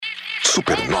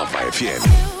Supernova FM.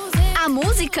 A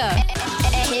música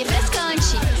é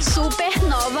refrescante.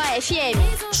 Supernova FM.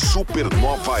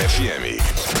 Supernova FM.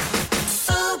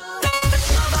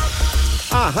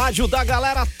 A rádio da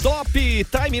galera top,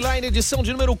 Timeline, edição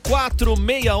de número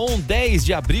 461, 10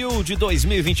 de abril de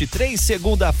 2023,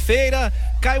 segunda-feira.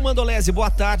 Caio Mandolesi, boa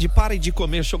tarde, pare de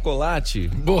comer chocolate.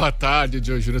 Boa tarde,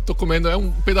 Júnior. Eu tô comendo um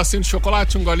pedacinho de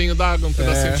chocolate, um golinho d'água, um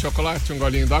pedacinho de chocolate, um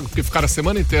golinho d'água, porque ficaram a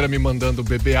semana inteira me mandando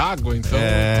beber água, então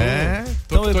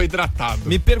eu tô hidratado.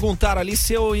 Me perguntaram ali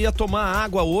se eu ia tomar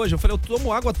água hoje, eu falei, eu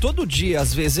tomo água todo dia,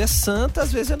 às vezes é santa,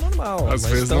 às vezes é normal. Às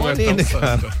vezes não é tão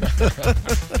santa.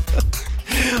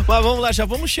 Mas vamos lá, já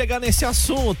vamos chegar nesse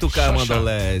assunto, Caio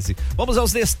Mandolesi. Vamos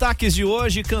aos destaques de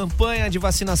hoje. Campanha de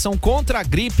vacinação contra a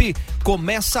gripe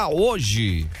começa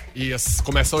hoje. E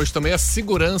começa hoje também a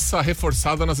segurança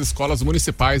reforçada nas escolas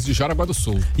municipais de Jaraguá do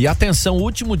Sul. E atenção,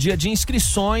 último dia de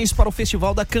inscrições para o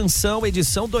Festival da Canção,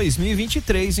 edição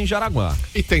 2023 em Jaraguá.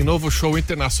 E tem novo show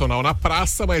internacional na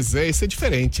praça, mas esse é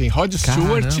diferente, hein? Rod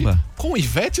Stewart com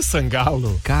Ivete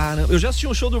Sangalo. Caramba, eu já assisti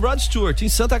um show do Rod Stewart em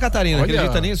Santa Catarina,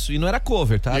 acredita nisso? E não era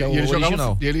cover, tá? Era o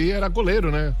original. Ele era goleiro,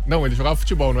 né? Não, ele jogava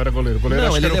futebol, não era goleiro.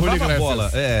 Não, ele levava a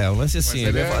bola. O lance assim,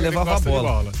 ele levava a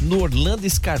bola. No Orlando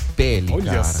Scarpelli,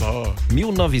 olha cara. Só.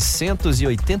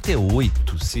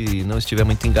 1988, se não estiver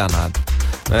muito enganado.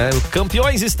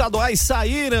 Campeões estaduais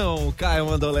saíram, Caio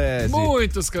Mandolesi.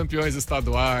 Muitos campeões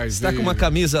estaduais. Você tá com uma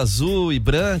camisa azul e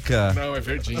branca? Não, é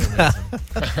verdinha mesmo.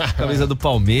 Camisa do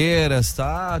Palmeiras,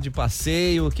 tá? De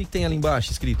passeio. O que tem ali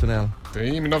embaixo escrito nela?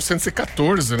 Tem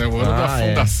 1914, né? O ano da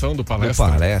fundação do Palestra.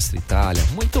 Do Palestra, Itália.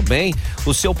 Muito bem.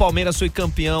 O seu Palmeiras foi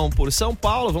campeão por São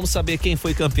Paulo. Vamos saber quem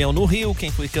foi campeão no Rio,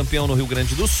 quem foi campeão no Rio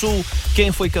Grande do Sul,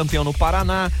 quem foi campeão no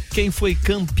Paraná, quem foi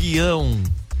campeão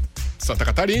Santa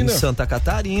Catarina. Em Santa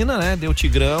Catarina, né? Deu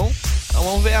Tigrão. Então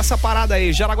vamos ver essa parada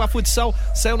aí. Jaraguá Futsal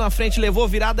saiu na frente, levou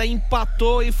virada,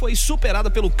 empatou e foi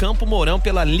superada pelo Campo Mourão,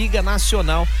 pela Liga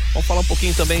Nacional. Vamos falar um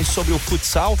pouquinho também sobre o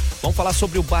futsal. Vamos falar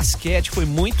sobre o basquete. Foi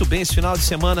muito bem esse final de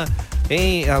semana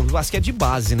em basquete de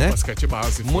base, né? Basquete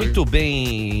base. Foi. Muito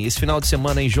bem esse final de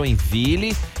semana em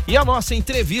Joinville. E a nossa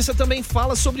entrevista também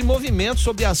fala sobre movimentos,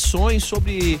 sobre ações,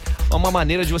 sobre uma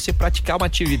maneira de você praticar uma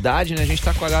atividade, né? A gente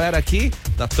tá com a galera aqui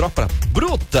da Tropa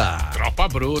Bruta. Tropa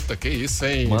Bruta, que isso,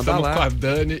 hein? Manda lá. Com a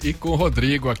Dani e com o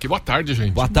Rodrigo aqui. Boa tarde,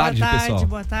 gente. Boa tarde, pessoal.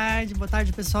 Boa tarde,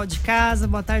 pessoal de casa.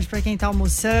 Boa tarde pra quem tá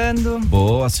almoçando.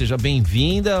 Boa, seja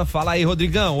bem-vinda. Fala aí,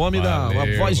 Rodrigão, homem da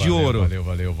voz de ouro.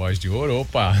 Valeu, voz de ouro.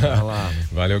 Opa!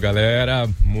 Valeu, galera.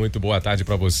 Muito boa tarde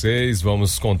pra vocês.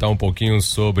 Vamos contar um pouquinho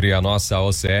sobre a nossa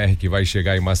OCR que vai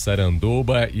chegar em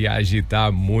Massaranduba e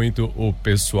agitar muito o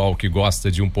pessoal que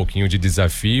gosta de um pouquinho de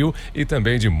desafio e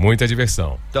também de muita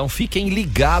diversão. Então fiquem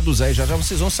ligados aí, já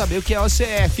vocês vão saber o que é a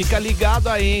OCR. Fica ligado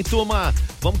aí, hein, turma.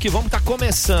 Vamos que vamos, tá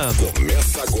começando.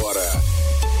 Começa agora.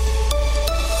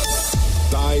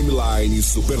 Timeline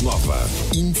Supernova.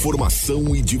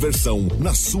 Informação e diversão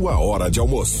na sua hora de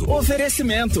almoço.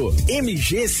 Oferecimento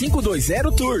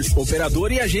MG520 Tours,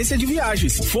 operador e agência de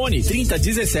viagens. Fone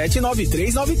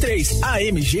 3017-9393. A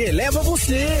MG leva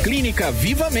você. Clínica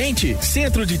Vivamente,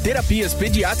 Centro de Terapias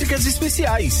Pediátricas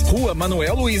Especiais. Rua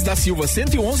Manuel Luiz da Silva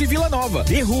 111 Vila Nova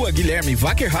e Rua Guilherme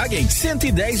Wackerhagen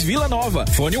 110 Vila Nova.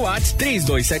 Fone WhatsApp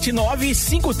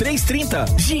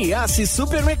 3279-5330. Giasse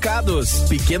Supermercados.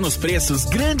 Pequenos preços,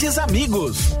 grandes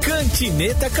amigos.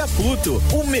 Cantineta Caputo,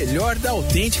 o melhor da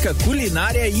autêntica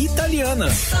culinária italiana.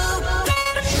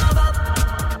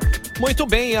 Muito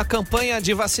bem, a campanha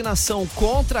de vacinação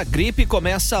contra a gripe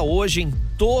começa hoje em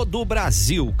todo o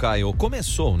Brasil, Caio.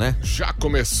 Começou, né? Já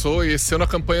começou e esse ano a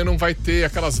campanha não vai ter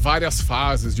aquelas várias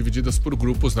fases divididas por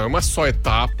grupos, não. É uma só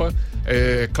etapa.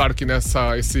 É claro que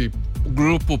esse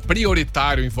grupo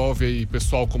prioritário envolve aí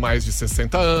pessoal com mais de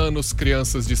 60 anos,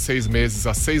 crianças de 6 meses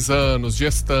a 6 anos,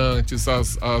 gestantes,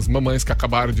 as mamães que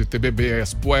acabaram de ter bebê,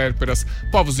 as puérperas,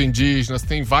 povos indígenas,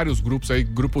 tem vários grupos aí,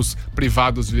 grupos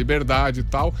privados de liberdade e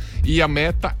tal, e a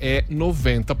meta é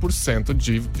 90%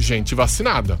 de gente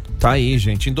vacinada. Tá aí,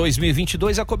 gente. Em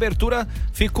 2022 a cobertura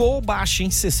ficou baixa em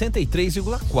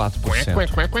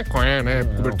 63,4%. Né?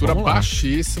 Cobertura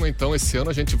baixíssima, então esse ano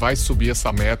a gente vai subir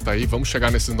essa meta aí, vamos chegar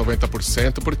nesses 90%,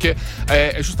 porque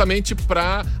é justamente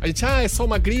pra a gente, é só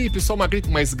uma gripe,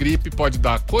 mas gripe pode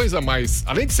dar coisa mais,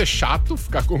 além de ser chato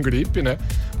ficar com gripe, né?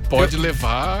 pode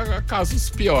levar a casos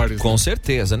piores. Com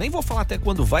certeza. Nem vou falar até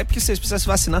quando vai, porque vocês precisam se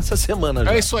vacinar essa semana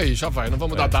já. É isso aí, já vai. Não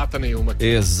vamos dar data nenhuma aqui.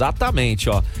 Exatamente,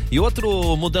 ó. E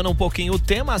outro, mudando um pouquinho o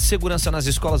tema, a segurança nas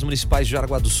escolas municipais de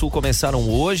Jaraguá do Sul começaram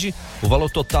hoje. O valor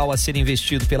total a ser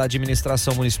investido pela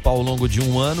administração municipal ao longo de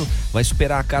um ano vai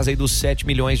superar a casa aí dos 7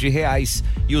 milhões de reais.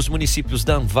 E os municípios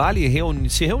da Anvale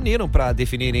se reuniram para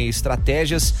definirem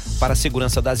estratégias para a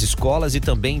segurança das escolas e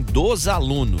também dos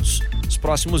alunos. Nos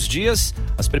próximos dias,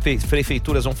 as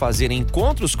prefeituras vão fazer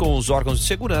encontros com os órgãos de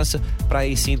segurança para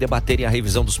aí sim debaterem a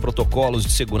revisão dos protocolos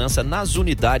de segurança nas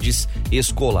unidades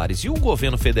escolares. E o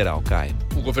governo federal, Caio?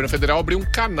 O governo federal abriu um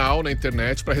canal na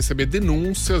internet para receber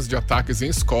denúncias de ataques em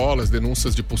escolas,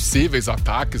 denúncias de possíveis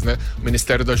ataques, né? O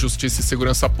Ministério da Justiça e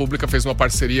Segurança Pública fez uma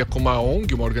parceria com uma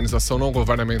ONG, uma organização não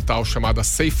governamental chamada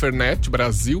SaferNet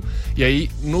Brasil, e aí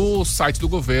no site do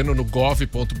governo, no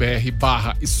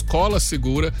gov.br/escola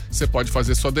segura, você pode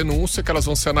fazer sua denúncia, que elas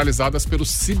vão ser analisadas pelo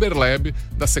Cyberlab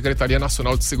da Secretaria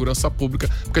Nacional de Segurança Pública,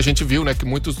 porque a gente viu, né, que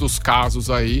muitos dos casos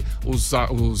aí, os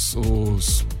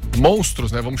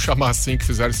monstros, né, vamos chamar assim, que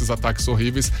fizeram esses ataques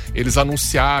horríveis, eles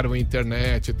anunciaram na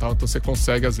internet e tal, então você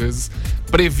consegue às vezes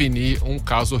prevenir um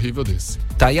caso horrível desse.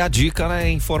 Tá aí a dica, né?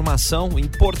 Informação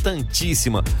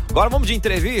importantíssima. Agora vamos de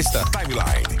entrevista.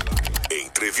 Timeline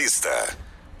Entrevista.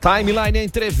 Timeline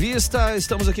Entrevista,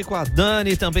 estamos aqui com a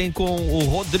Dani, também com o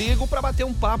Rodrigo, para bater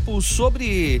um papo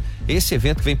sobre esse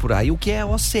evento que vem por aí. O que é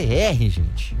OCR,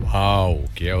 gente? Uau, o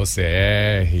que é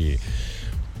OCR?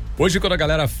 Hoje quando a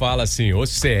galera fala assim,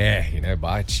 OCR, né,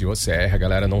 bate OCR, a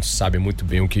galera não sabe muito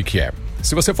bem o que é.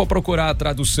 Se você for procurar a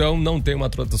tradução, não tem uma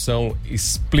tradução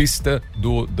explícita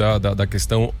da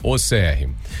questão OCR.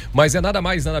 Mas é nada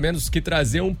mais, nada menos que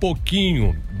trazer um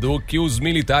pouquinho do que os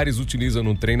militares utilizam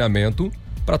no treinamento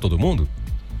para todo mundo.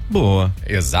 Boa.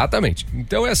 Exatamente.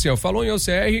 Então é assim, ó, falou em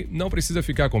OCR, não precisa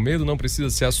ficar com medo, não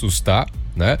precisa se assustar,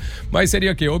 né? Mas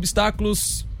seria o quê?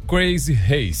 Obstáculos, Crazy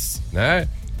Race, né?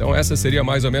 Então essa seria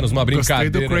mais ou menos uma brincadeira.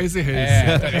 Gostei do Crazy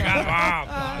Race. Tá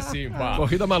ligado? Assim, pá.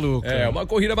 Corrida maluca. É, uma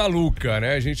corrida maluca,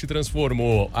 né? A gente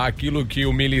transformou aquilo que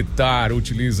o militar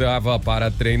utilizava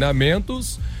para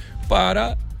treinamentos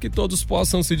para que todos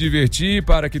possam se divertir,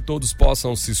 para que todos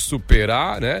possam se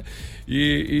superar, né?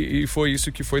 E foi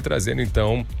isso que foi trazendo,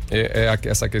 então,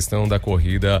 essa questão da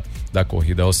corrida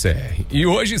OCR. E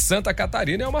hoje Santa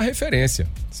Catarina é uma referência.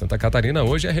 Santa Catarina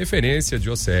hoje é referência de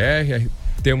OCR.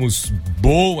 Temos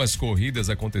boas corridas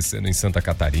acontecendo em Santa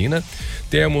Catarina.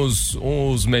 Temos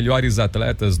os melhores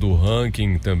atletas do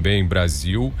ranking também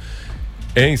Brasil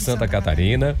em Santa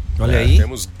Catarina. Olha aí.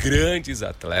 Temos grandes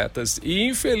atletas e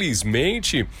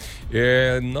infelizmente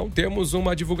não temos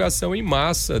uma divulgação em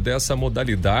massa dessa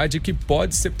modalidade que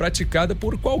pode ser praticada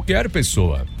por qualquer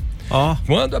pessoa.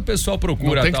 Quando a pessoa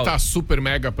procura... Não tem que estar super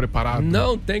mega preparado.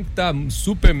 Não tem que estar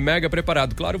super mega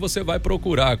preparado. Claro, você vai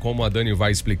procurar, como a Dani vai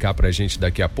explicar pra gente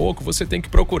daqui a pouco, você tem que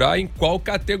procurar em qual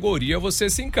categoria você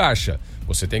se encaixa.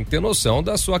 Você tem que ter noção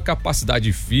da sua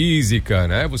capacidade física,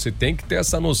 né? Você tem que ter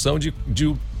essa noção de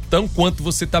tão quanto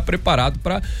você está preparado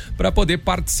para poder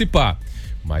participar.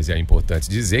 Mas é importante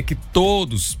dizer que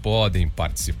todos podem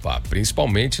participar,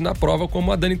 principalmente na prova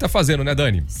como a Dani está fazendo, né,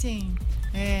 Dani? Sim.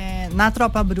 Na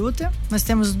Tropa Bruta, nós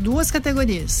temos duas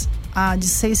categorias. A de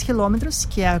 6 quilômetros,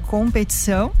 que é a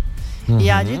competição, e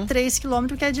a de 3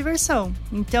 quilômetros, que é a diversão.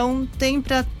 Então, tem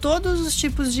para todos os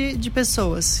tipos de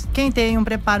pessoas. Quem tem um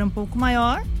preparo um pouco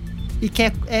maior e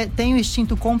tem um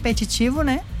instinto competitivo,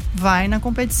 né? Vai na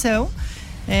competição.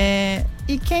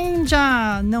 E quem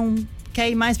já não quer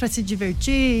ir mais para se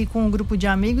divertir com um grupo de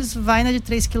amigos, vai na de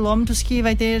 3 quilômetros, que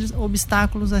vai ter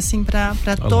obstáculos assim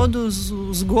para todos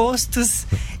os gostos,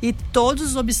 e todos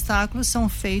os obstáculos são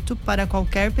feitos para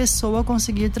qualquer pessoa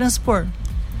conseguir transpor.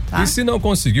 Tá? E se não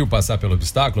conseguiu passar pelo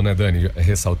obstáculo, né, Dani,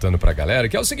 ressaltando pra galera,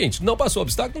 que é o seguinte, não passou o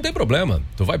obstáculo, não tem problema.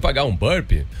 Tu vai pagar um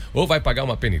burpee, ou vai pagar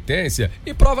uma penitência,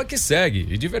 e prova que segue,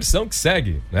 e diversão que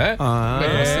segue, né?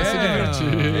 Se divertir.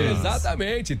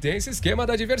 Exatamente, tem esse esquema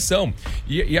da diversão.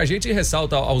 E a gente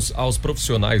ressalta aos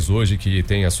profissionais hoje que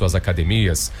têm as suas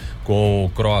academias, com o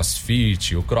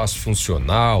crossfit, o cross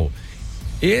funcional,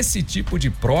 esse tipo de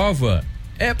prova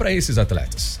é para esses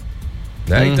atletas.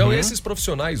 Né? Então esses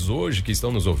profissionais hoje que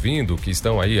estão nos ouvindo, que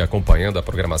estão aí acompanhando a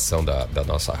programação da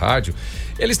nossa rádio,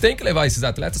 eles têm que levar esses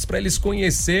atletas para eles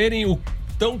conhecerem o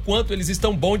tão quanto eles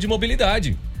estão bons de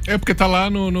mobilidade. É porque tá lá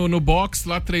no box,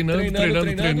 lá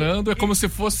treinando. É como se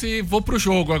fosse, vou pro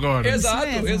jogo agora. Exato.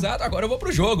 Agora eu vou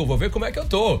pro jogo, vou ver como é que eu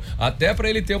tô. Até para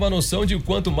ele ter uma noção de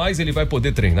quanto mais ele vai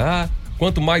poder treinar,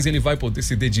 quanto mais ele vai poder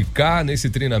se dedicar nesse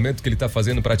treinamento que ele tá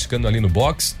fazendo, praticando ali no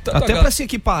boxe. Até para se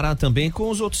equiparar também com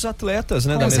os outros atletas,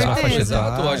 né? Com da mesma certeza. faixa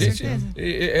Exato, a gente,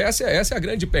 certeza. essa é a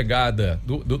grande pegada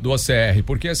do OCR,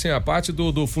 porque assim, a parte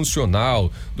do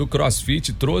funcional, do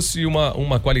crossfit trouxe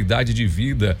uma qualidade de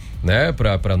vida, né,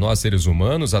 para nós seres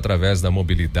humanos através da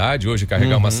mobilidade. Hoje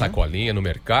carregar uma sacolinha no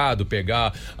mercado,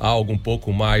 pegar algo um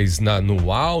pouco mais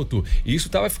no alto, e isso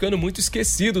estava ficando muito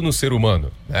esquecido no ser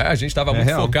humano, né? A gente estava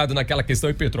muito focado naquela questão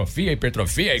hipertrofia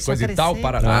e coisa e tal,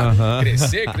 parará,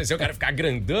 crescer, eu quero ficar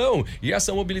grandão, e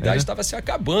essa mobilidade estava se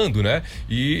acabando, né?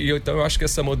 Então eu acho que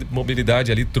essa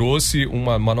mobilidade ali trouxe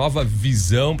uma nova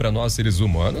visão para nós seres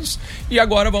humanos, e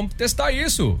agora vamos testar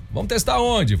isso. Vamos testar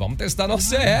onde? Vamos testar no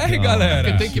CR, galera.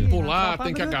 Porque tem que pular,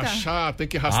 tem que agachar, tem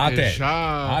que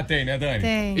rastejar. Tem, né, Dani?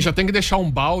 Tem. E já tem que deixar um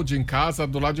balde em casa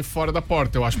do lado de fora da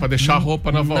porta, eu acho, pra deixar a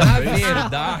roupa na volta.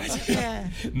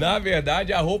 Na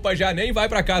verdade, a roupa já nem vai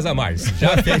pra casa mais.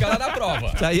 Já fica lá na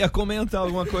prova. Já ia comentar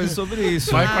alguma coisa sobre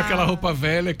isso. Vai com aquela roupa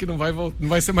velha que não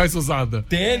vai ser mais usada.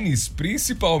 Tênis,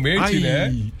 principalmente,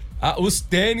 né? Os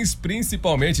tênis,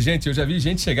 principalmente. Gente, eu já vi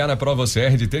gente chegar na prova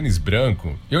OCR de tênis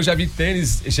branco. Eu já vi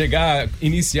tênis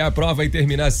iniciar a prova e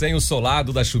terminar sem o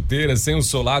solado da chuteira, sem o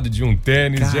solado de um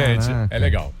tênis. Caraca. Gente, é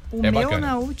legal. O é meu, bacana.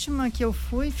 na última que eu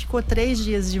fui, ficou 3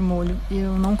 dias de molho. E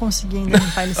eu não consegui ainda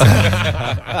limpar ele.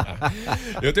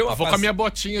 Eu tenho vou com a minha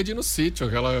botinha de ir no sítio,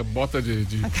 aquela bota de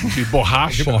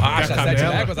borracha. De borracha, 7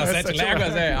 léguas, a 7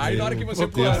 léguas, Aí na hora que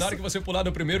você pular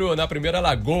na primeira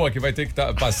lagoa que vai ter que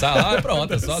passar lá,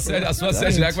 pronto, a sua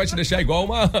 7 léguas vai te deixar igual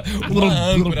uma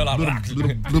âncora lá.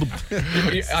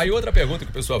 Aí outra pergunta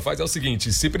que o pessoal faz é o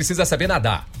seguinte: se precisa saber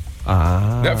nadar.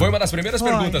 Foi uma das primeiras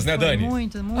perguntas, né, Dani?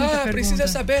 Muita pergunta. Precisa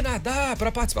saber nadar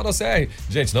para participar do OCR.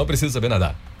 Gente, não precisa saber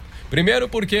nadar. Primeiro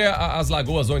porque as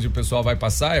lagoas onde o pessoal vai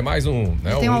passar é mais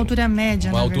tem uma altura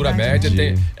média, uma altura média,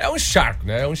 é um charco,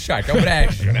 né? É um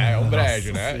brejo, né? É um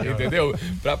brejo, né? Entendeu?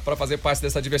 Para fazer parte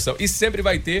dessa diversão. E sempre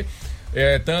vai ter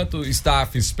tanto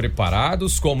staffs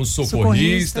preparados como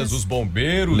socorristas, os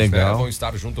bombeiros, né, vão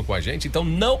estar junto com a gente. Então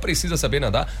não precisa saber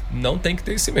nadar, não tem que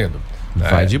ter esse medo.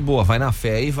 Vai de boa, vai na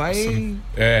fé e vai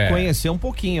conhecer um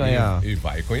pouquinho. E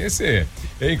vai conhecer.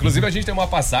 Inclusive a gente tem uma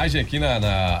passagem aqui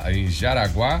em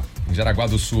Jaraguá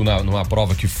do Sul, numa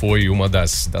prova que foi uma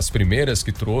das primeiras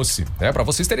que trouxe, né? Pra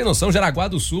vocês terem noção, Jaraguá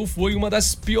do Sul foi uma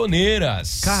das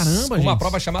pioneiras. Caramba, com uma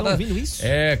prova chamada, isso?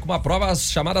 Com uma prova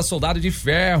chamada Soldado de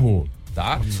Ferro.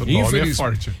 Tá? É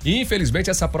forte. Infelizmente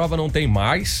essa prova não tem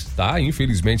mais, tá?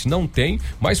 Infelizmente não tem,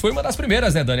 mas foi uma das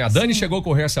primeiras, né, Dani? A Dani chegou a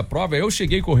correr essa prova, eu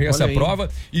cheguei a correr essa prova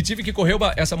e tive que correr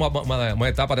uma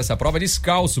etapa dessa prova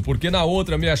descalço, porque na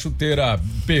outra minha chuteira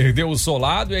perdeu o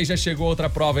solado e aí já chegou outra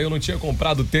prova, eu não tinha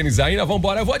comprado tênis ainda,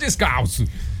 vambora, eu vou descalço.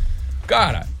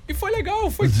 Cara, e foi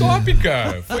legal, foi top,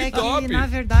 cara. Foi top. Que, na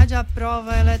verdade, a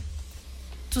prova, ela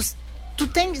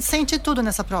sente tudo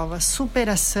nessa prova.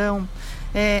 Superação,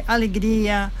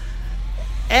 alegria.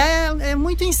 É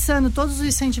muito insano todos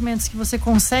os sentimentos que você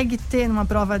consegue ter numa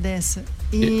prova dessa.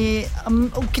 E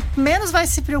o que menos vai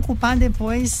se preocupar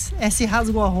depois é se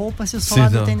rasgou a roupa, se o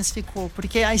solado do tênis ficou.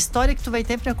 Porque a história que tu vai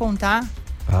ter pra contar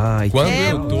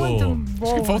muito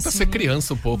boa. Acho que volta a ser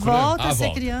criança um pouco, volta a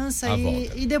ser criança.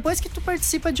 E depois que tu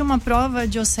participa de uma prova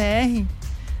de OCR,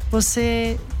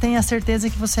 você tem a certeza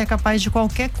que você é capaz de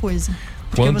qualquer coisa.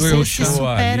 Porque quando você eu se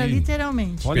supera ali,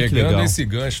 literalmente. Pegando esse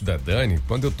gancho da Dani,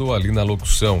 quando eu tô ali na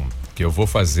locução, que eu vou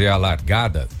fazer a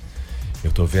largada,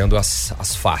 eu tô vendo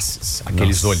as faces,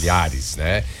 aqueles olhares,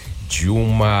 né? De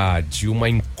uma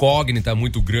incógnita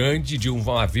muito grande, de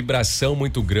uma vibração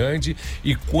muito grande.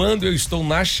 E quando eu estou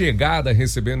na chegada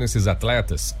recebendo esses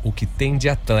atletas, o que tem de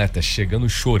atleta chegando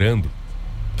chorando,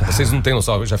 vocês não têm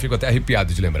noção, eu já fico até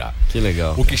arrepiado de lembrar. Que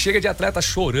legal. O que chega de atleta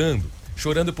chorando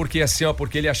porque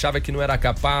porque ele achava que não era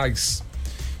capaz,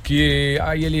 que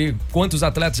aí quantos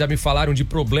atletas já me falaram de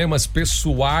problemas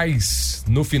pessoais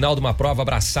no final de uma prova,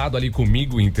 abraçado ali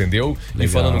comigo, entendeu? Legal. E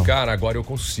falando, cara, agora eu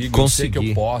consigo, eu sei que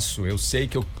eu posso, eu sei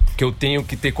que eu tenho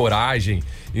que ter coragem,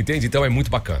 entende? Então é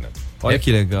muito bacana. Olha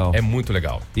que legal. É muito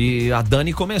legal. E a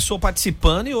Dani começou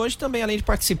participando e hoje também, além de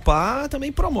participar,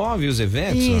 também promove os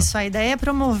eventos. Isso, a ideia é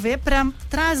promover para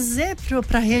trazer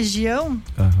para a região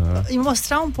e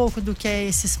mostrar um pouco do que é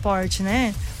esse esporte,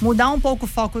 né? Mudar um pouco o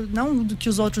foco, não do que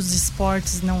os outros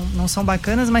esportes não são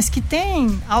bacanas, mas que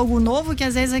tem algo novo que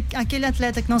às vezes aquele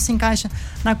atleta que não se encaixa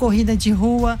na corrida de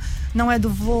rua, não é do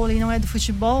vôlei, não é do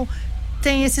futebol,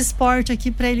 tem esse esporte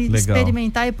aqui para ele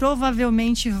experimentar e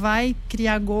provavelmente vai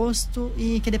criar gosto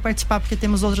e querer participar, porque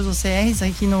temos outros OCRs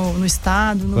aqui no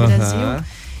estado, no Brasil.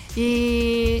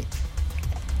 E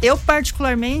eu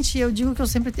particularmente, eu digo que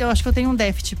eu acho que eu tenho um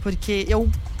déficit, porque eu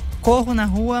corro na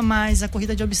rua, mas a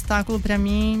corrida de obstáculo pra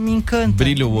mim me encanta.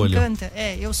 Brilha o olho. Me encanta.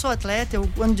 Eu sou atleta, eu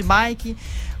ando de bike,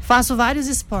 faço vários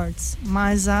esportes,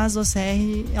 mas a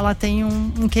OCR, ela tem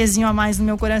um quezinho a mais no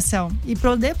meu coração. E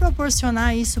poder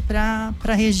proporcionar isso pra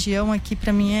região aqui,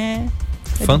 pra mim é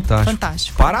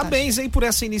fantástico. Parabéns aí por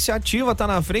essa iniciativa, tá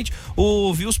na frente.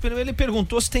 O Vilspero, ele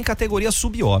perguntou se tem categoria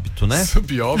subóbito, né?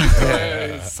 Subóbito?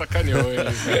 Sacaneou ele.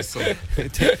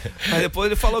 Mas depois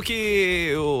ele falou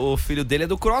que o filho dele é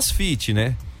do CrossFit,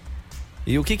 né?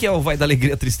 E o que é o vai da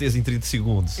alegria, tristeza em 30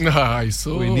 segundos?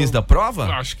 Isso... O início da prova?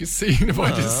 Acho que sim,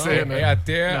 pode ser, né?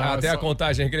 Até a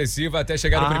contagem regressiva, até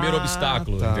chegar no primeiro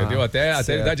obstáculo, entendeu? Até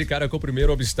ele dar de cara com o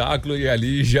primeiro obstáculo e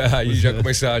ali já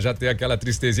começa a ter aquela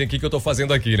tristezinha, o que eu tô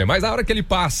fazendo aqui, né? Mas na hora que ele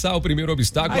passar o primeiro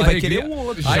obstáculo, vai querer o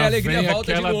outro. Aí a alegria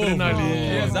volta de novo.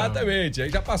 Adrenalina. Exatamente.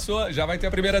 Aí já passou, já vai ter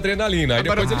a primeira adrenalina. Aí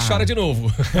depois ele chora de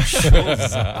novo.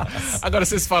 Agora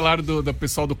vocês falaram do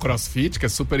pessoal do CrossFit, que é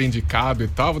super indicado e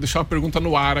tal. Vou deixar uma pergunta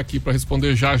no ar aqui para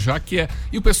responder já, que é: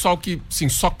 e o pessoal que, sim,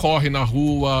 só corre na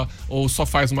rua ou só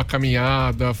faz uma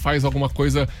caminhada, faz alguma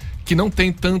coisa que não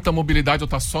tem tanta mobilidade ou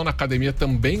tá só na academia,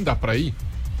 também dá para ir?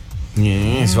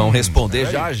 Eles vão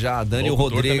responder já. A Dani e o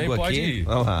Rodrigo aqui.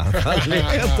 Olha lá.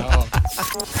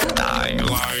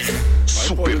 Timeline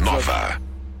Supernova.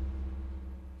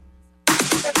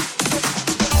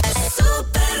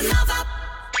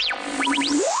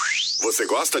 Você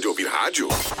gosta de ouvir rádio?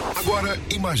 Agora,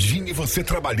 imagine você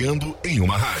trabalhando em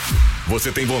uma rádio.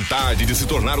 Você tem vontade de se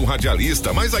tornar um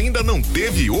radialista, mas ainda não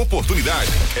teve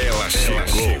oportunidade. Ela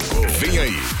chegou. Vem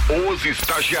aí, os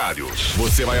estagiários.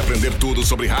 Você vai aprender tudo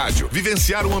sobre rádio,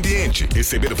 vivenciar o ambiente,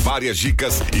 receber várias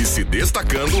dicas e, se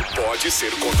destacando, pode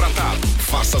ser contratado.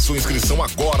 Faça sua inscrição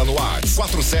agora no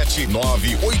WhatsApp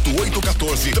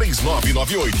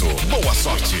 479-8814-3998. Boa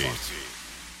sorte.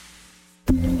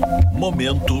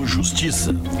 Momento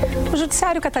Justiça. O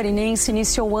Judiciário Catarinense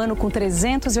iniciou o ano com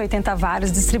 380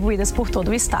 varas distribuídas por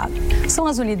todo o estado. São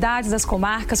as unidades das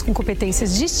comarcas com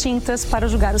competências distintas para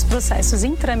julgar os processos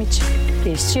em trâmite.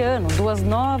 Este ano, 2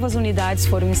 novas unidades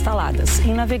foram instaladas,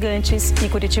 em Navegantes e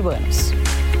Curitibanos.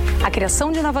 A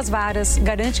criação de novas varas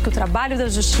garante que o trabalho da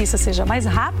Justiça seja mais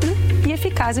rápido e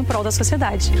eficaz em prol da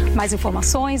sociedade. Mais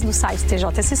informações no site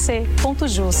tjsc.jus.br.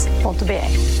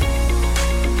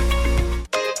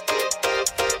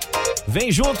 Vem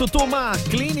junto, turma!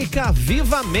 Clínica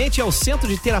Vivamente é o Centro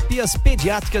de Terapias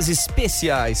Pediátricas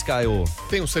Especiais, Caio.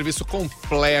 Tem um serviço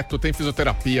completo, tem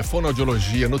fisioterapia,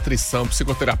 fonoaudiologia, nutrição,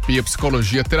 psicoterapia,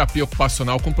 psicologia, terapia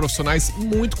ocupacional, com profissionais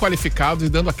muito qualificados e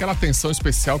dando aquela atenção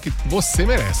especial que você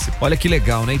merece. Olha que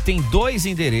legal, né? E tem 2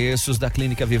 endereços da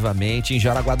Clínica Vivamente em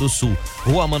Jaraguá do Sul.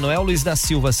 Rua Manuel Luiz da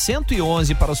Silva,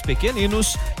 111 para os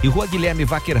pequeninos e Rua Guilherme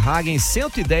Wackerhagen,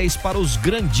 110 para os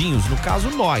grandinhos, no caso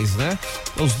nós, né?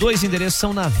 Os 2 endereços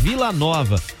são na Vila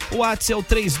Nova. O WhatsApp é o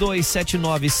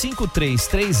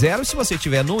 3279-5330. Se você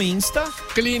tiver no Insta,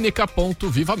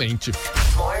 clínica.vivamente.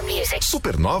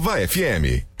 Supernova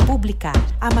FM. Publicar,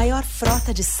 a maior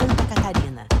frota de Santa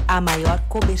Catarina, a maior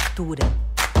cobertura.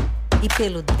 E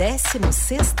pelo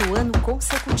 16º ano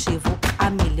consecutivo, a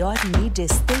melhor mídia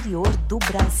exterior do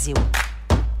Brasil.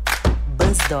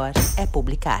 Bansdor é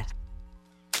Publicar.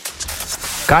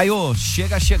 Caio,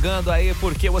 chegando aí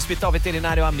porque o Hospital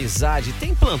Veterinário Amizade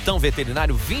tem plantão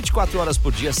veterinário 24 horas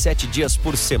por dia, 7 dias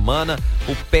por semana.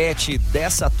 O pet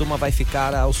dessa turma vai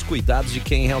ficar aos cuidados de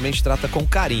quem realmente trata com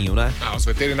carinho, né? Os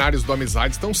veterinários do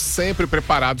Amizade estão sempre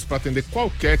preparados para atender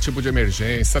qualquer tipo de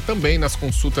emergência, também nas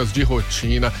consultas de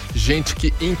rotina, gente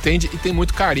que entende e tem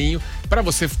muito carinho. Para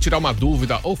você tirar uma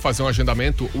dúvida ou fazer um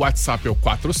agendamento, o WhatsApp é o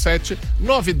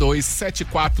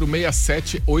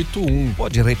 4792746781.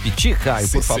 Pode repetir, Caio,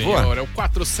 por favor? Senhor, é o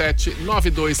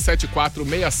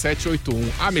 4792746781.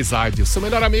 Amizade, o seu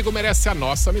melhor amigo merece a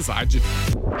nossa amizade.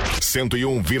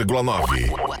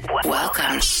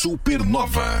 101,9.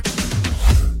 Supernova.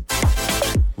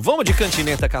 Vamos de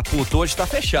Cantineta Caputo, hoje tá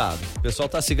fechado. O pessoal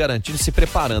tá se garantindo, se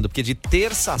preparando, porque de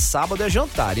terça a sábado é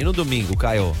jantar. E no domingo,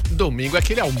 Caio? Domingo é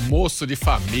aquele almoço de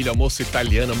família, almoço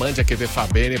italiano, mande a que ver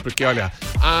Fabene, porque olha,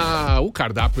 o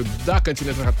cardápio da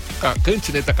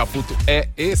Cantineta Caputo é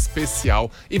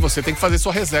especial. E você tem que fazer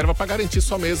sua reserva para garantir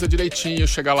sua mesa direitinho,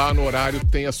 chegar lá no horário,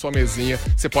 tem a sua mesinha.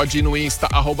 Você pode ir no Insta,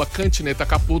 @Cantineta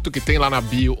Caputo, que tem lá na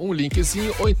bio um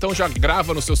linkzinho, ou então já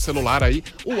grava no seu celular aí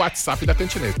o WhatsApp da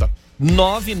Cantineta.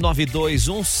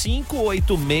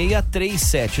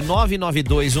 992158637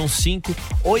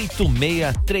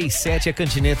 992158637 é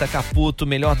Cantineta Caputo,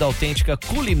 melhor da autêntica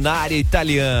culinária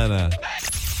italiana.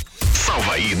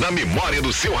 Salva aí na memória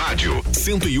do seu rádio.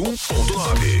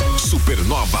 101,9.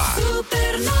 Supernova.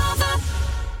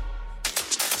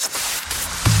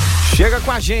 Chega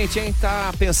com a gente, hein?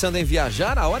 Tá pensando em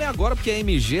viajar? A hora é agora, porque a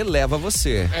MG leva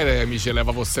você. A MG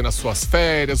leva você nas suas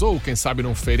férias ou, quem sabe,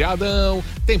 num feriadão.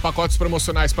 Tem pacotes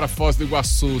promocionais para Foz do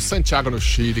Iguaçu, Santiago no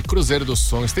Chile, Cruzeiro dos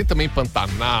Sonhos, tem também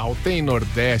Pantanal, tem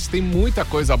Nordeste, tem muita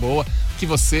coisa boa que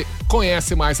você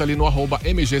conhece mais ali no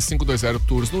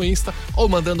 @MG520Tours no Insta ou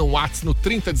mandando um WhatsApp no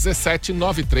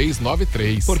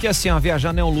 3017-9393. Porque assim,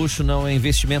 viajar não é um luxo, não, é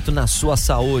investimento na sua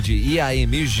saúde. E a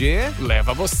MG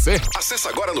leva você. Acesse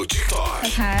agora no TikTok.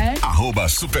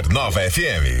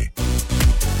 @SupernovaFM.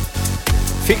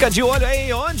 Fica de olho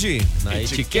aí, onde? Na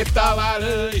etiqueta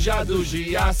laranja do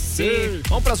Giaci.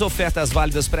 Vamos para as ofertas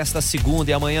válidas para esta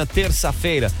segunda e amanhã,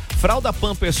 terça-feira. Fralda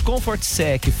Pampers Comfort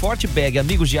Sec, Forte Bag,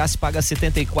 Amigo Giaci paga R$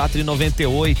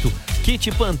 74,98.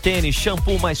 Kit Pantene,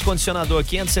 shampoo mais condicionador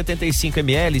 575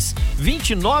 ml, R$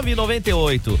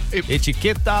 29,98.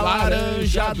 Etiqueta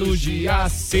laranja do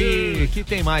Giaci. Que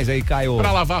tem mais aí, Caio?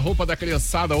 Para lavar roupa da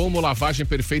criançada, Omo Lavagem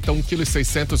Perfeita,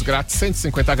 1,6 kg grátis,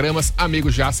 150 gramas. Amigo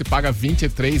Giaci paga R$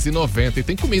 23,90. E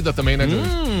tem comida também, né,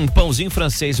 Júnior? Pãozinho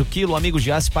francês, o quilo, o Amigo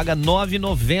Giaci paga R$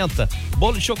 9,90.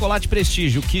 Bolo de chocolate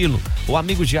Prestígio, o quilo, o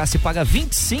Amigo Giaci paga R$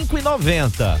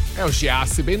 25,90. É o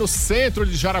Giaci, bem no centro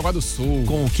de Jaraguá do Sul.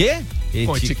 Com o quê?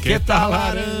 Com etiqueta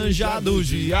laranja do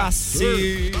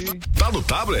Giaci. Tá no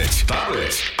tablet?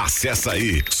 Acesse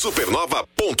aí,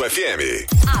 supernova.fm.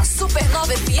 A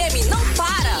Supernova FM não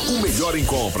para. O melhor em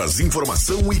compras,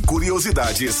 informação e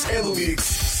curiosidades é no Mix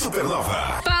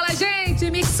Supernova. Fala, gente!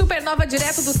 Mix Supernova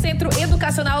direto do Centro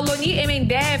Educacional Loni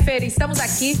Emendefer. Estamos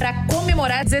aqui para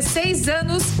comemorar 16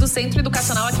 anos do Centro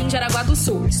Educacional aqui em Jaraguá do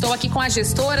Sul. Estou aqui com a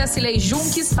gestora Cilei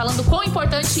Junques, falando quão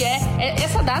importante é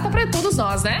essa data para todos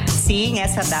nós, né? Sim,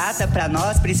 essa data para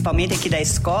nós, principalmente aqui da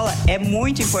escola, é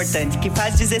muito importante, que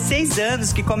faz 16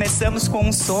 anos que começamos com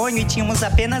um sonho e tínhamos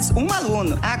apenas um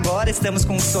aluno. Agora estamos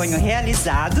com um sonho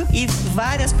realizado e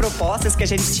várias propostas que a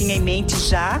gente tinha em mente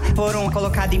já foram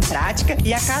colocadas em prática,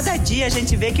 e a cada dia a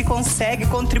gente vê que consegue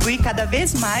contribuir cada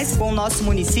vez mais com o nosso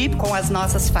município, com as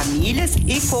nossas famílias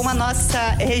e com a nossa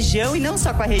região, e não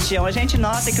só com a região. A gente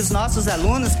nota que os nossos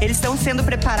alunos, eles estão sendo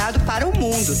preparados para o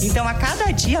mundo. Então, a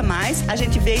cada dia mais, a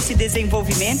gente vê esse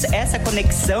desenvolvimento, essa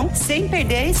conexão, sem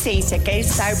perder a essência, que é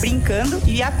estar brincando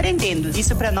e aprendendo.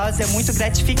 Isso para nós é muito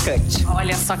gratificante.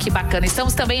 Olha só que bacana.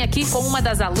 Estamos também aqui com uma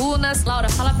das alunas. Laura,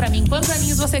 fala pra mim, quantos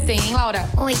aninhos você tem, hein, Laura?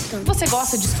 8. Você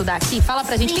gosta de estudar aqui? Fala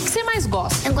pra gente, o que você mais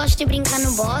gosta? Eu gosto de brincar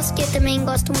no bosque e também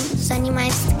gosto muito dos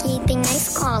animais que tem na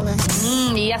escola.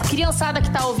 E a criançada que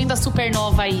tá ouvindo a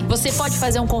Supernova aí, você pode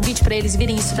fazer um convite pra eles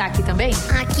virem estudar aqui também?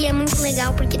 Aqui é muito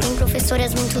legal porque tem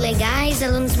professoras muito legais,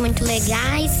 alunos muito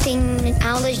legais, tem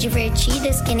aulas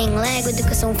divertidas, que nem Lego,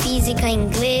 educação física,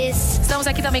 inglês. Estamos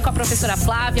aqui também com a professora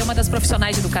Flávia, uma das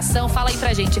profissionais de educação. Fala aí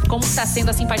pra gente, como está sendo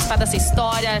assim participar dessa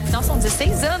história? Afinal, são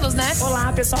 16 anos, né?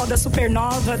 Olá, pessoal da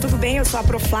Supernova, tudo bem? Eu sou a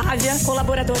Prof. Flávia,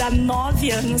 colaboradora há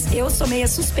 9 anos. Eu sou meia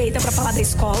suspeita pra falar da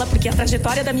escola, porque a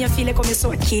trajetória da minha filha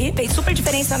começou aqui. Fez super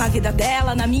diferença na vida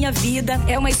dela, na minha vida.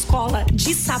 É uma escola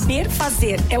de saber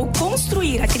fazer. É o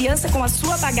construir. A criança com a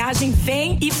sua bagagem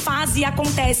vem e faz e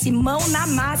acontece. Mão na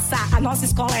massa. A nossa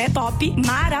escola é top,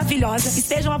 maravilhosa.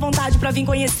 Estejam à vontade pra vir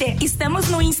conhecer. Estamos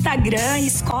no Instagram,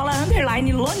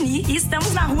 escola_Loni. E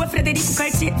estamos na rua Frederico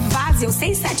Cartier Vazio,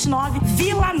 679,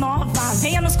 Vila Nova.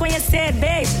 Venha nos conhecer.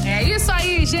 Beijo. É isso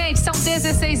aí, gente. São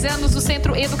 16 anos do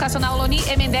Centro Educacional Loni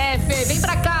Emendefer. Vem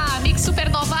pra cá, Mix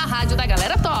Supernova, a rádio da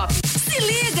galera top. Se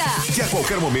liga! Que a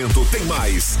qualquer momento tem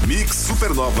mais Mix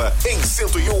Supernova em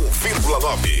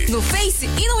 101,9. No Face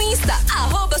e no Insta,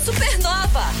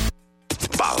 @Supernova.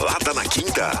 Balada na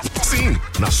quinta? Sim,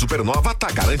 na Supernova tá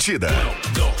garantida.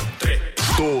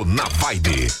 Tô na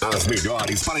Vibe. As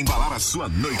melhores para embalar a sua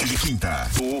noite de quinta.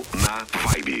 Tô na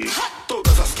Vibe.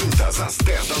 Todas as quintas às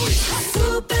 10 da noite.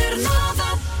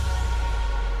 Supernova.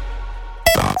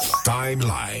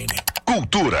 Timeline.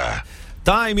 Cultura.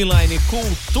 Timeline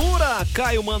Cultura,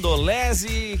 Caio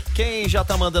Mandolesi. Quem já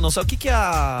tá mandando só? O que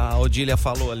a Odília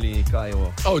falou ali,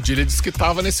 Caio? A Odília disse que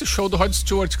tava nesse show do Rod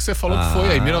Stewart que você falou que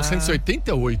foi aí, em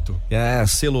 1988. É,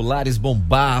 celulares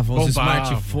bombavam, os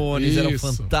smartphones eram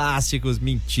fantásticos.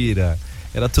 Mentira.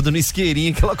 Era tudo no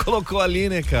isqueirinho que ela colocou ali,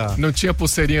 né, cara? Não tinha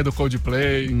pulseirinha do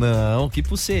Coldplay. Não, que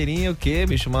pulseirinha o quê,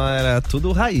 bicho? Mas era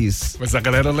tudo raiz. Mas a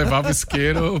galera levava o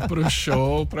isqueiro pro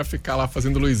show pra ficar lá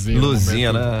fazendo luzinha.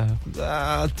 Luzinha, né?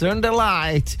 Turn the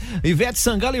light. Ivete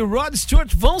Sangalo e Rod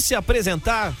Stewart vão se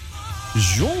apresentar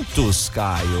juntos,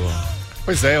 Caio.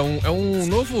 Pois é, é um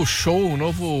novo show, um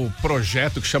novo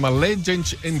projeto que chama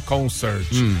Legend in Concert.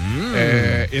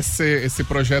 Esse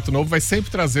projeto novo vai sempre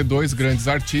trazer 2 grandes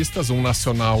artistas, um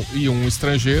nacional e um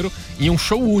estrangeiro, em um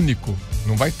show único.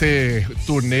 Não vai ter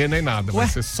turnê nem nada, vai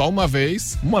ser só uma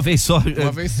vez. Uma vez só?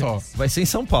 Uma vez só. Vai ser em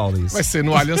São Paulo isso. Vai ser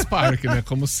no Allianz Parque, né?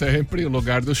 Como sempre, o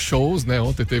lugar dos shows, né?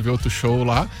 Ontem teve outro show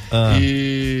lá.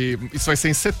 E isso vai ser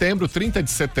em setembro, 30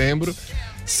 de setembro.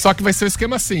 Só que vai ser o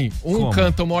esquema assim,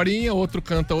 canta uma horinha, outro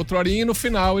canta outra horinha e no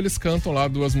final eles cantam lá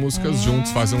 2 músicas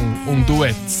juntos, fazem um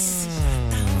duet.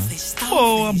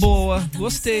 Boa,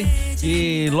 gostei.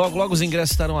 E logo os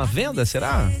ingressos estarão à venda,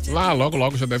 será? Lá,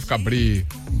 logo já deve abrir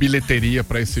bilheteria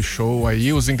pra esse show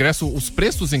aí. Os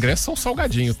preços dos ingressos são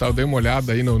salgadinhos, tá? Eu dei uma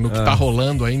olhada aí no que tá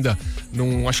rolando ainda.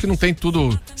 Acho que não tem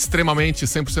tudo extremamente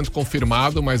 100%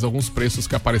 confirmado, mas alguns preços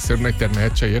que apareceram na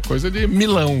internet aí é coisa de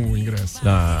milão o ingresso.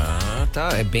 Tá,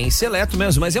 é bem seleto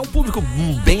mesmo, mas é um público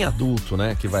bem adulto,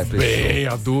 né, que vai pra esse show. Bem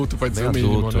adulto, pode dizer o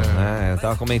mínimo, né? Eu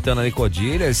tava comentando ali com a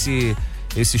Odília,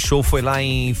 esse show foi lá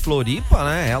em Floripa,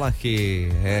 né? Ela que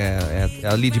é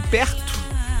ali de perto,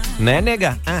 né,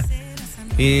 nega?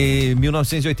 E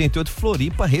 1988,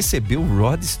 Floripa recebeu o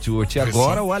Rod Stewart. E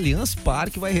agora o Allianz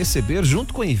Parque vai receber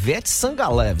junto com Ivete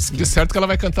Sangalevski. De certo que ela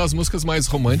vai cantar as músicas mais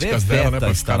românticas dela, né?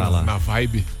 Pra ficar na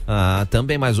vibe.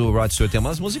 Também, mas o Rod Stewart tem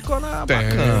umas musiconas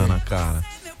bacanas, cara.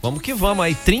 Vamos que vamos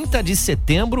aí, 30 de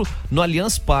setembro no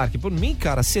Allianz Parque. Por mim,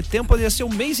 cara, setembro poderia ser um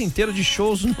mês inteiro de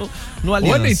shows no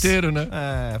Allianz. O ano inteiro, né?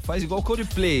 Faz igual o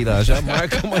Coldplay lá, já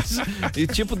marca mais. E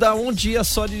tipo, dá um dia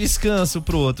só de descanso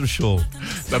pro outro show.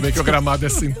 Ainda bem que o gramado é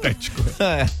sintético.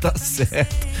 Tá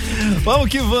certo. Vamos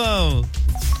que vamos.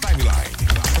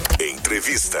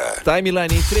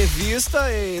 Timeline entrevista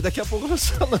e daqui a pouco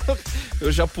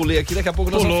eu já pulei aqui, daqui a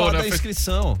pouco nós vamos falar da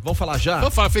inscrição. Vamos falar já?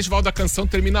 Vamos falar, Festival da Canção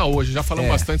termina hoje, já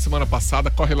falamos bastante semana passada,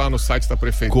 corre lá no site da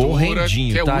prefeitura,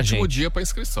 correndinho, que é o último dia pra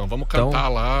inscrição, vamos cantar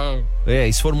lá.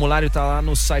 Esse formulário tá lá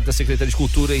no site da Secretaria de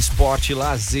Cultura, Esporte e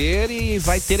Lazer e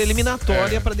vai ter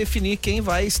eliminatória pra definir quem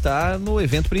vai estar no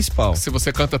evento principal. Se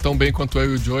você canta tão bem quanto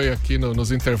eu e o Joey aqui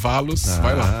nos intervalos,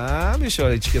 vai lá. Bicho,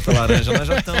 a etiqueta laranja nós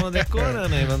já estamos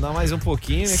decorando aí, mandar mais um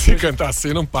pouquinho. Se cantar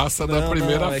assim não passa da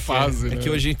primeira fase, né? É que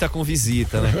hoje a gente tá com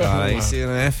visita, né, cara? Aí você,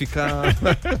 fica...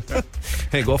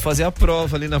 É igual fazer a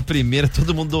prova ali na primeira,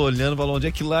 todo mundo olhando, falando onde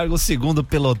é que larga o segundo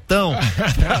pelotão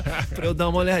pra eu dar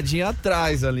uma olhadinha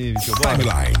atrás ali, bicho.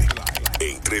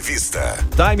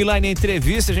 Timeline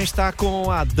Entrevista, a gente tá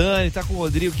com a Dani, tá com o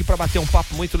Rodrigo aqui pra bater um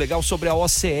papo muito legal sobre a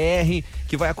OCR,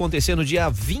 que vai acontecer no dia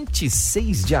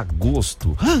 26 de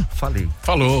agosto.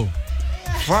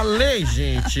 Falei,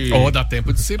 gente. Dá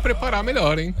tempo de se preparar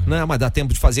melhor, hein? Não, mas dá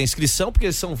tempo de fazer a inscrição,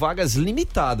 porque são vagas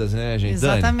limitadas, né, gente?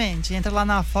 Exatamente. Dani? Entra lá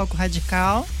na Foco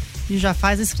Radical e já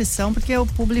faz a inscrição, porque o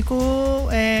público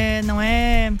não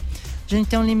é... A gente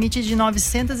tem um limite de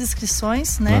 900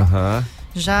 inscrições, né?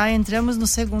 Já entramos no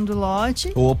segundo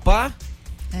lote. Opa!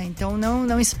 Então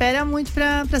não espera muito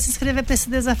pra se inscrever pra esse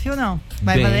desafio, não.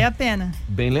 Vai valer a pena.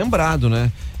 Bem lembrado, né?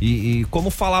 E como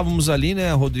falávamos ali,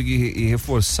 né, Rodrigo, e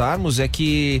reforçarmos, é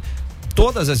que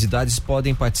todas as idades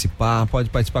podem participar, pode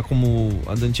participar como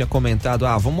a Dani tinha comentado,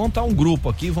 vamos montar um grupo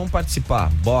aqui, vamos participar,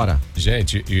 bora.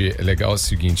 Gente, e legal é o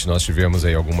seguinte, nós tivemos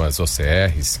aí algumas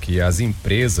OCRs que as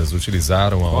empresas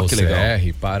utilizaram a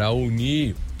OCR para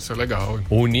unir. Isso é legal.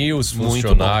 Unir os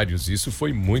funcionários, isso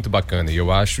foi muito bacana e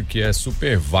eu acho que é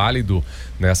super válido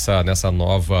nessa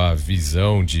nova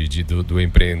visão do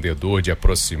empreendedor de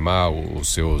aproximar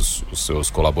os seus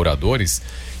colaboradores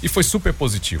e foi super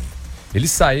positivo. Eles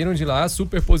saíram de lá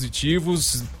super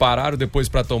positivos, pararam depois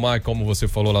para tomar, como você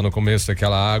falou lá no começo,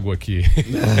 aquela água que...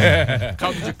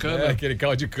 caldo de cana. Aquele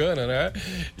caldo de cana, né?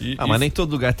 Mas nem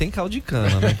todo lugar tem caldo de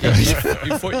cana, né?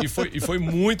 e foi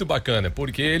muito bacana,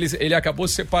 porque ele acabou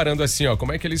separando assim,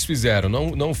 como é que eles fizeram?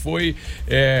 Não foi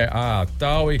a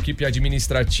tal equipe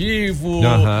administrativo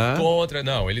contra...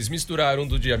 Não, eles misturaram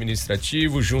do de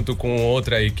administrativo junto com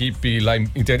outra equipe lá,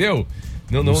 entendeu?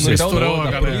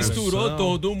 Misturou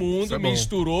todo mundo,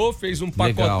 misturou, fez um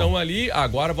pacotão ali,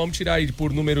 agora vamos tirar aí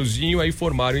por númerozinho, aí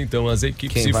formaram então as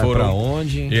equipes e foram pra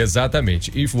onde?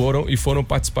 Exatamente, e foram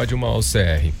participar de uma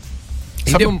OCR.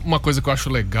 Sabe uma coisa que eu acho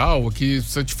legal? Que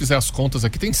se a gente fizer as contas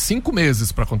aqui, tem 5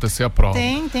 meses pra acontecer a prova.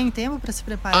 Tem tempo pra se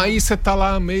preparar. Aí você tá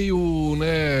lá meio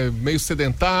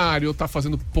sedentário, tá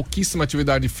fazendo pouquíssima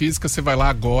atividade física, você vai lá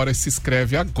agora, se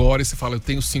inscreve agora e você fala, eu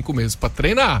tenho 5 meses pra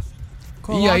treinar.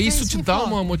 E aí isso te dá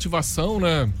uma motivação,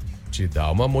 né? te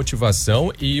dá uma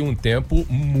motivação e um tempo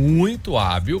muito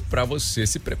hábil para você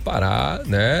se preparar,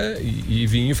 né? E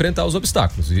vir enfrentar os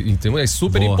obstáculos. Então é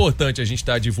super importante a gente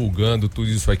estar divulgando tudo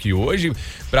isso aqui hoje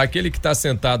para aquele que tá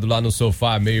sentado lá no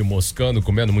sofá meio moscando,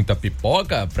 comendo muita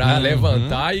pipoca, para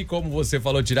levantar e, como você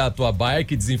falou, tirar a tua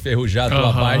bike, desenferrujar a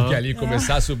tua bike ali,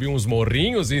 começar a subir uns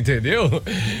morrinhos, entendeu?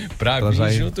 Pra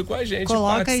vir junto com a gente.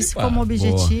 Coloca participar. isso como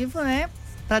objetivo, né?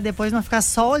 Pra depois não ficar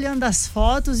só olhando as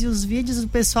fotos e os vídeos do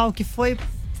pessoal que foi.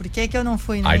 Por que eu não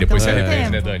fui? Aí depois se arrepende,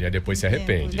 né, Dani? Aí depois se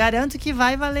arrepende. Garanto que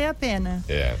vai valer a pena.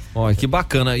 Olha, que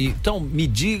bacana. Então, me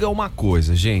diga uma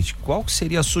coisa, gente. Qual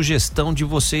seria a sugestão de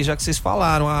vocês, já que vocês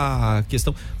falaram a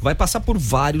questão? Vai passar por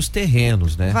vários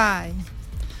terrenos, né? Vai.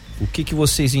 O que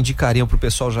vocês indicariam pro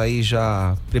pessoal já ir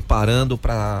preparando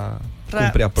para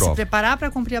cumprir a prova? Se preparar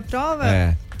para cumprir a prova?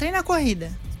 Treina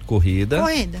corrida. Corrida.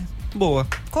 Boa.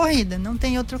 Corrida, não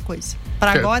tem outra coisa.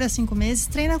 Para agora, 5 meses,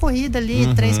 treina a corrida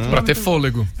ali, 3 km. Pra ter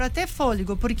fôlego. Pra ter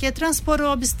fôlego, porque transpor o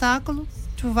obstáculo,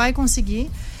 tu vai conseguir.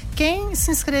 Quem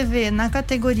se inscrever na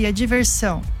categoria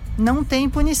diversão, não tem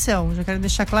punição. Já quero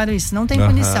deixar claro isso, não tem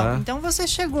punição. Então você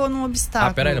chegou num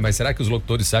obstáculo. Peraí, mas será que os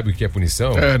locutores sabem o que é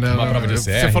punição? Não. Uma prova de CR?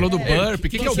 Você falou do burp. O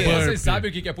que é o burp? Vocês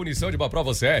sabem o que é punição de uma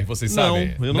prova CR? Vocês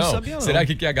sabem? Não, eu não sabia não. Será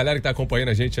que a galera que tá acompanhando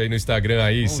a gente aí no Instagram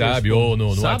aí sabe? Ou no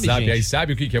WhatsApp gente? Aí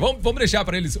sabe o que é? Vamos deixar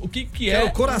pra eles o que é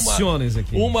corações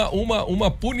aqui. Uma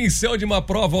punição de uma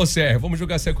prova OCR. Vamos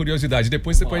jogar essa curiosidade.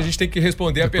 Depois a gente tem que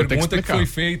responder a pergunta que foi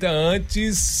feita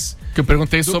antes... Que eu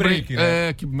perguntei sobre. Break,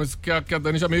 né? Mas que a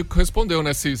Dani já meio que respondeu,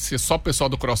 né? Se é só o pessoal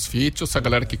do CrossFit ou se a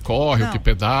galera que corre, ou que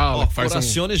pedala, que faz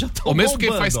já tá ou mesmo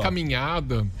quem faz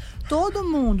caminhada. Todo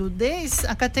mundo, desde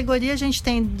a categoria a gente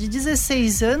tem de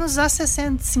 16 anos a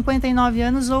 59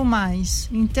 anos ou mais.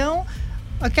 Então,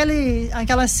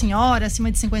 aquela senhora acima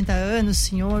de 50 anos,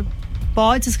 senhor,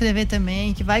 pode se inscrever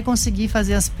também, que vai conseguir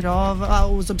fazer as provas,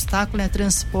 os obstáculos,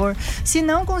 transpor. Se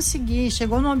não conseguir,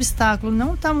 chegou num obstáculo,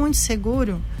 não está muito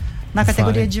seguro, na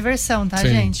categoria de diversão, tá,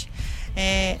 gente?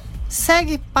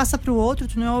 Segue, passa pro outro,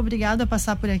 tu não é obrigado a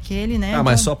passar por aquele, né?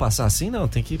 Mas só passar assim não,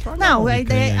 tem que ir pra não, a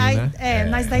ideia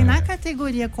mas daí na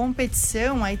categoria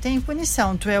competição, aí tem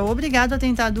punição. Tu é obrigado a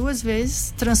tentar 2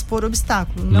 vezes transpor o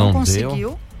obstáculo. Não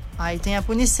conseguiu, aí tem a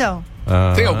punição.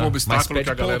 Tem algum obstáculo que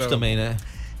a galera também, né?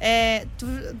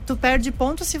 Tu perde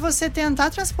ponto se você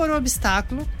tentar transpor o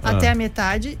obstáculo até a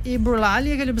metade e burlar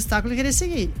ali aquele obstáculo e querer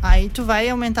seguir. Aí tu vai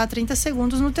aumentar 30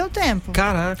 segundos no teu tempo.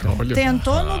 Caraca. Olha.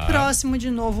 Tentou no próximo de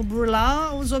novo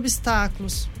burlar os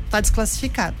obstáculos, tá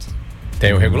desclassificado.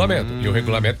 Tem o regulamento. E o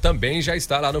regulamento também já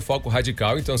está lá no Foco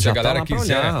Radical. Então, se a galera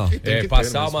quiser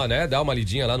passar dar uma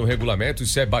lidinha lá no regulamento,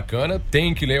 isso é bacana,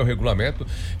 tem que ler o regulamento.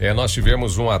 Nós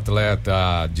tivemos um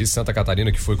atleta de Santa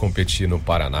Catarina que foi competir no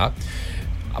Paraná.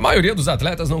 A maioria dos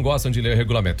atletas não gostam de ler o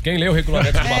regulamento. Quem lê o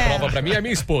regulamento de uma prova pra mim é a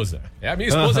minha esposa. É a minha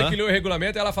esposa que lê o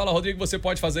regulamento e ela fala: Rodrigo, você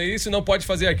pode fazer isso e não pode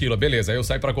fazer aquilo. Beleza, aí eu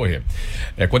saio pra correr.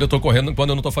 Quando eu tô correndo, quando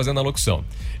eu não tô fazendo a locução.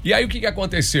 E aí o que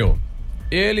aconteceu?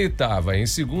 Ele tava em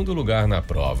 2º lugar na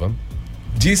prova,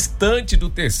 distante do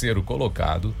 3º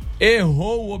colocado,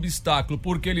 errou o obstáculo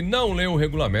porque ele não leu o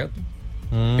regulamento,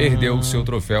 perdeu o seu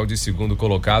troféu de 2º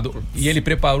colocado e ele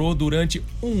preparou durante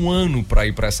 1 ano pra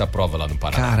ir pra essa prova lá no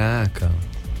Paraná. Caraca.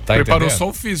 Tá Preparou entendendo? só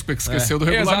o físico, que esqueceu do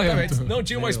regulamento. Exatamente. Não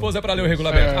tinha uma esposa pra ler o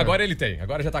regulamento. Agora ele tem.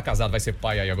 Agora já tá casado, vai ser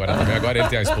pai aí agora também. Agora ele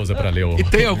tem a esposa pra ler o... E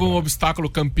tem algum obstáculo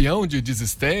campeão de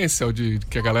desistência ou de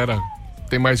que a galera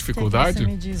tem mais dificuldade?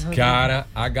 Cara,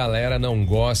 a galera não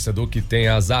gosta do que tem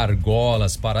as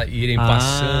argolas para irem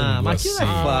passando mas assim. Que é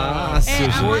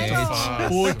fácil, gente.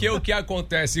 Porque o que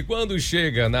acontece quando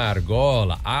chega na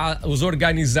argola, os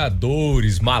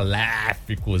organizadores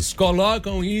maléficos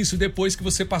colocam isso depois que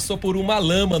você passou por uma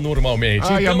lama normalmente.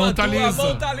 E a então mão tá lisa.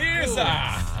 mão tá lisa.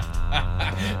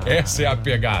 Essa é a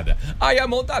pegada. Aí a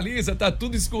mão tá lisa, tá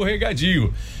tudo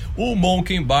escorregadio. O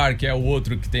mountain bar, que é o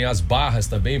outro que tem as barras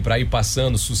também para ir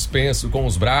passando suspenso com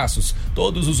os braços,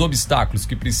 todos os obstáculos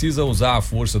que precisam usar a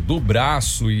força do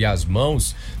braço e as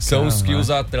mãos são os que os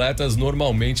atletas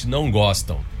normalmente não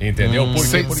gostam, entendeu?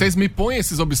 Vocês me põem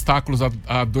esses obstáculos a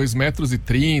 2,30 metros,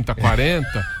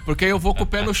 40, porque aí eu vou com o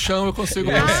pé no chão, eu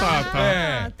consigo passar,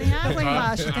 tá? Tem água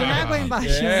embaixo, tem água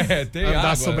embaixo. Tem Andar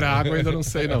água. sobre a água ainda não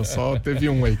sei não, só teve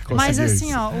um aí que conseguiu. Mas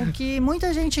assim, o que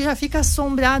muita gente já fica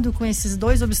assombrado com esses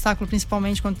 2 obstáculos,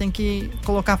 principalmente quando tem que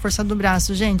colocar a força do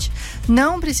braço. Gente,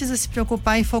 não precisa se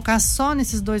preocupar e focar só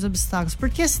nesses 2 obstáculos,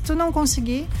 porque se tu não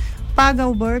conseguir, paga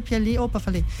o burp ali. Opa,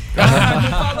 falei.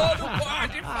 Não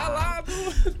pode falar.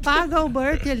 Paga o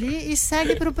burp ali e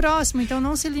segue pro próximo. Então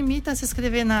não se limita a se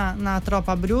inscrever na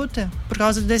Tropa Bruta por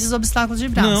causa desses obstáculos de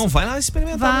braço. Não, vai lá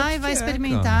experimentar. Vai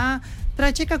experimentar.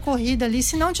 pratica corrida ali.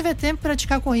 Se não tiver tempo para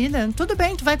praticar corrida, tudo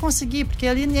bem, tu vai conseguir, porque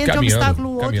ali entre um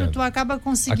obstáculo e outro, tu acaba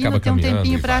conseguindo ter um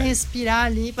tempinho para respirar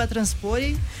ali, para transpor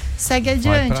e segue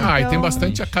adiante. Então... e tem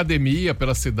bastante academia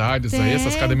pelas cidades aí,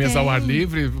 essas academias ao ar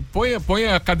livre. Põe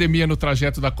a academia no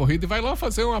trajeto da corrida e vai lá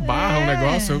fazer uma barra, um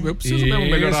negócio. Eu preciso mesmo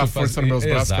melhorar a força nos meus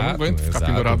braços, que eu não aguento ficar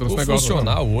pendurado nos negócios. O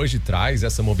funcional hoje traz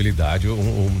essa mobilidade,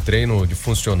 um treino de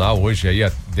funcional hoje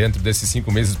aí, dentro desses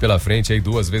 5 meses pela frente, aí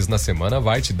 2 vezes na semana,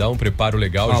 vai te dar um preparo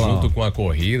legal junto com a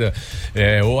corrida,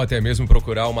 ou até mesmo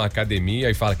procurar uma academia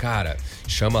e fala, cara,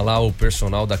 chama lá o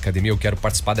personal da academia, eu quero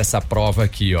participar dessa prova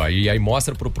aqui, ó, e aí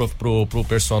mostra pro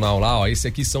personal lá, ó, esse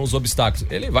aqui são os obstáculos.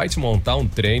 Ele vai te montar um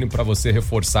treino para você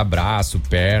reforçar braço,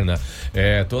 perna,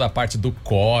 toda a parte do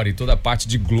core, toda a parte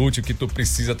de glúteo que tu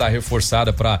precisa estar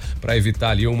reforçada para evitar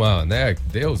ali uma, né,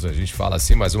 Deus, a gente fala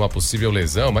assim, mas uma possível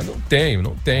lesão, mas não tem,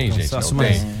 gente, não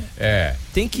tem.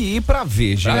 Tem que ir para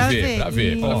ver, já. Pra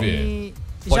ver.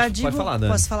 Pode falar,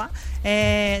 Dani. Posso falar?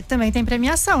 Também tem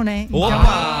premiação, né?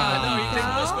 E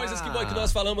tem duas coisas que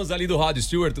nós falamos ali do Rod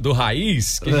Stewart, do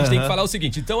Raiz, que a gente tem que falar o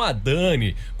seguinte. Então a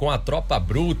Dani, com a Tropa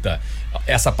Bruta,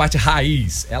 essa parte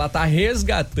raiz, ela tá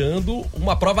resgatando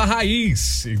uma prova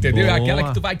raiz, entendeu? É aquela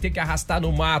que tu vai ter que arrastar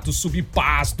no mato, subir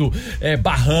pasto,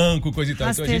 barranco, coisa e tal.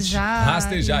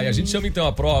 Rastejar. E a gente chama então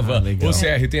a prova, o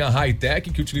CR tem a High Tech,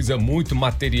 que utiliza muito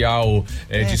material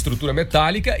de estrutura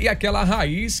metálica, e aquela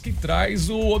raiz que traz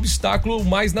o obstáculo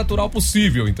mais natural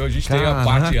possível. Então a gente tem a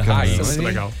parte raiz. Isso é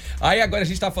legal. Aí agora a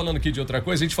gente tá falando aqui de outra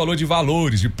coisa, a gente falou de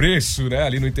valores, de preço, né?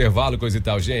 Ali no intervalo, coisa e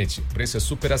tal. Gente, o preço é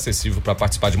super acessível para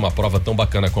participar de uma prova tão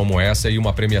bacana como essa e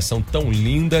uma premiação tão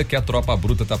linda que a Tropa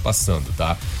Bruta tá passando,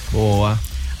 tá? Boa.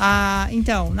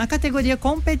 Então, na categoria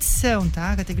competição,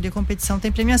 tá? A categoria competição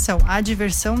tem premiação. A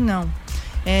diversão, não.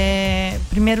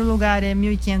 Primeiro lugar é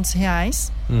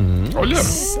R$1.500. Olha,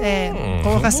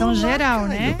 colocação geral,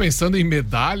 né? Eu pensando em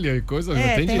medalha e coisa,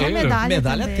 já tem dinheiro.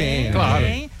 Medalha tem, claro.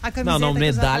 Não,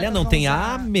 medalha não, tem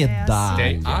a medalha.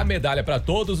 Tem a medalha para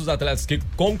todos os atletas que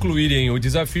concluírem o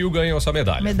desafio, ganham a sua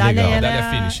medalha. Medalha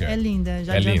finisher. É linda,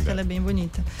 já porque ela é bem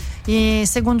bonita. E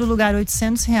segundo lugar,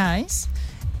 R$800.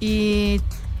 E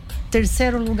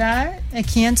terceiro lugar é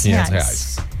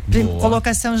R$500.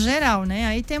 Colocação geral, né?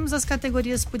 Aí temos as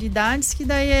categorias por idades, que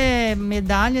daí é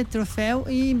medalha, troféu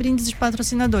e brindes de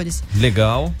patrocinadores.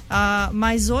 Legal.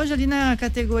 Mas hoje ali na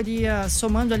categoria,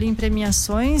 somando ali em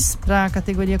premiações para a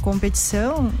categoria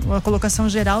competição, a colocação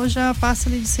geral já passa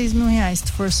ali de R$6.000, se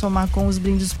tu for somar com os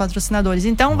brindes dos patrocinadores.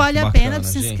 Então vale a pena tu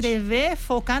se inscrever,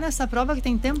 focar nessa prova que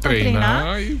tem tempo para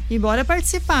treinar e bora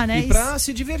participar, né? E para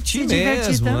se divertir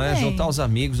mesmo, né? Juntar os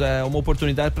amigos, é uma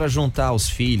oportunidade para juntar os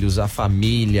filhos, a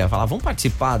família, falar, vamos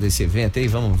participar desse evento aí,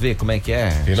 vamos ver como é que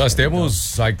é. E nós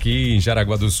temos aqui em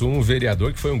Jaraguá do Sul um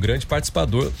vereador que foi um grande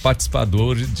participador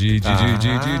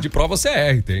de prova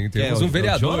CR. Temos um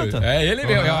vereador. Ele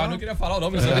mesmo. Eu não queria falar o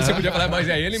nome, não sei se você podia falar, mas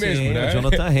é ele mesmo, né? O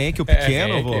Jonathan Henke, o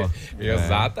pequeno, vô.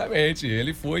 Exatamente.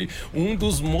 Ele foi um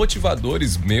dos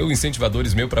motivadores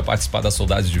incentivadores para participar da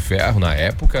Soldados de Ferro na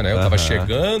época, né? Eu tava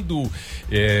chegando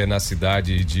na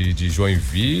cidade de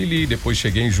Joinville, depois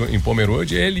cheguei em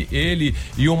Pomerode, ele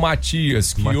e o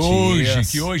Matias,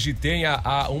 que hoje tem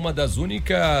uma das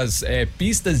únicas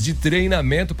pistas de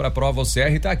treinamento para a prova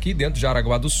OCR, está aqui dentro de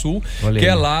Jaraguá do Sul, que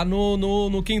é lá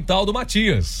no quintal do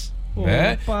Matias.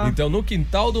 Né? Então, no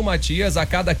quintal do Matias, a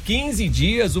cada 15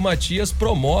 dias, o Matias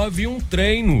promove um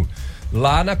treino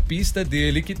lá na pista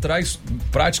dele, que traz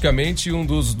praticamente um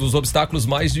dos obstáculos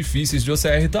mais difíceis de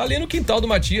OCR. Tá ali no quintal do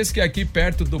Matias, que é aqui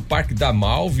perto do Parque da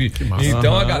Malve.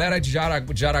 Então a galera de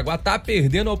Jaraguá tá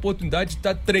perdendo a oportunidade de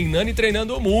estar treinando e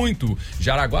treinando muito.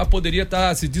 Jaraguá poderia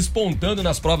estar se despontando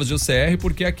nas provas de OCR,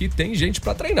 porque aqui tem gente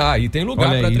pra treinar e tem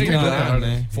lugar pra treinar.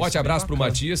 Né? Forte abraço pro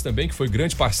Matias também, que foi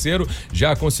grande parceiro.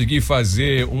 Já consegui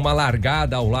fazer uma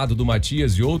largada ao lado do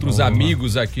Matias e outros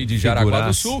amigos aqui de Jaraguá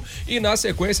do Sul, e na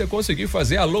sequência consegui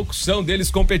fazer a locução deles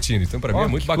competindo. Então pra mim é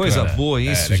muito bacana. Coisa boa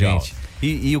isso, gente.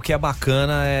 E o que é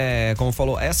bacana é, como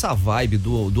falou, essa vibe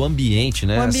do ambiente,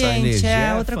 né? O ambiente, essa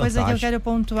energia outra coisa que eu quero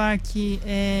pontuar aqui,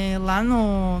 lá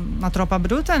na Tropa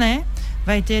Bruta, né?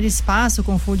 Vai ter espaço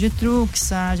com food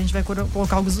trucks, a gente vai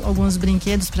colocar alguns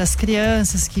brinquedos para as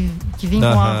crianças que vêm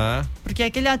com porque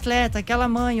aquele atleta, aquela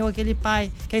mãe ou aquele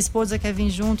pai, que a esposa quer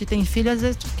vir junto e tem filho, às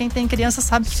vezes quem tem criança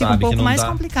sabe que fica um pouco mais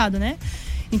complicado, né?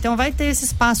 Então vai ter esse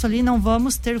espaço ali, não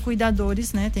vamos ter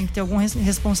cuidadores, né? Tem que ter algum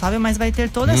responsável, mas vai ter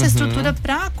toda essa estrutura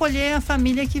para acolher a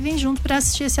família que vem junto para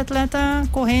assistir esse atleta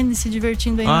correndo e se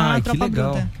divertindo aí na Tropa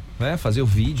Bruta. né? Fazer o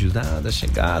vídeo da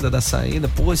chegada, da saída.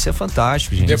 Pô, isso é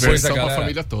fantástico, gente. Depois a Pra galera,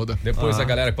 família toda. Depois a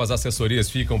galera com as assessorias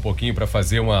fica um pouquinho para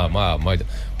fazer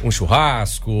um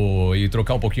churrasco e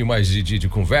trocar um pouquinho mais de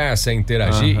conversa,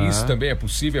 interagir. Isso também é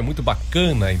possível, é muito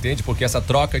bacana, entende? Porque essa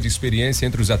troca de experiência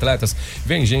entre os atletas,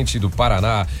 vem gente do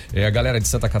Paraná, a galera de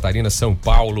Santa Catarina, São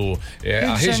Paulo,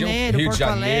 a região Rio de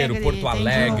Janeiro, Porto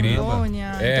Alegre.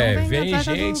 Vem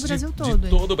gente de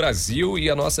todo o Brasil, e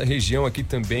a nossa região aqui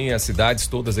também, as cidades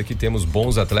todas aqui temos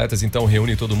bons atletas, então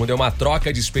reúne todo mundo, é uma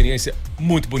troca de experiência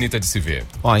muito bonita de se ver.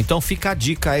 Ó, então fica a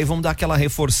dica aí, vamos dar aquela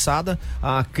reforçada.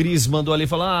 A Cris mandou ali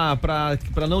falar, pra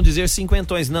não dizer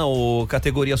cinquentões, não,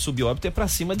 categoria subórbita é pra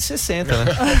cima de 60,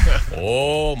 né?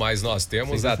 Mas nós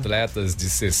temos atletas de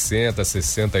 60,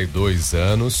 62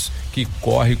 anos que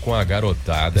corre com a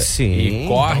garotada. Sim, e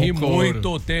corre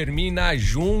muito, termina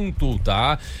junto,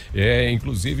 tá?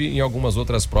 Inclusive em algumas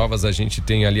outras provas a gente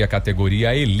tem ali a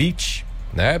categoria Elite,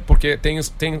 né? Porque tem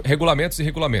regulamentos e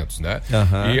regulamentos, né?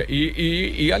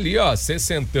 E ali, ó,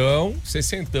 60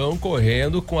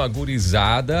 correndo com a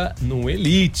gurizada no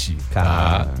Elite,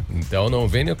 tá? Então não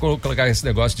venha colocar esse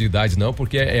negócio de idade não,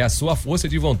 porque é a sua força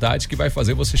de vontade que vai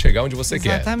fazer você chegar onde você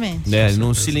quer. Exatamente.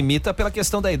 Não se limita pela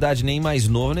questão da idade, nem mais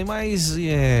novo, nem mais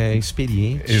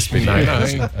experiente.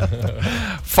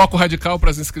 Foco radical para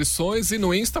as inscrições, e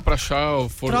no Insta para achar o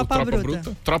Tropa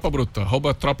Bruta. Tropa Bruta,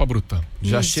 @Tropa-Bruta.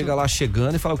 Já chega lá chegando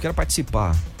e fala, eu quero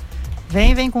participar.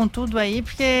 Vem com tudo aí,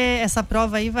 porque essa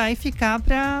prova aí vai ficar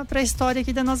pra história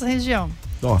aqui da nossa região.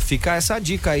 Ó, fica essa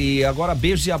dica aí. Agora,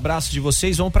 beijos e abraços de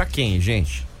vocês vão pra quem,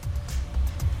 gente?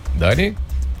 Dani?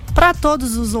 Para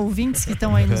todos os ouvintes que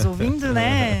estão aí nos ouvindo,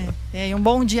 né? Um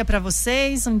bom dia para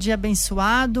vocês, um dia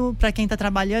abençoado. Para quem tá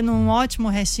trabalhando, um ótimo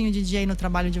restinho de dia aí no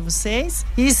trabalho de vocês.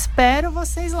 E espero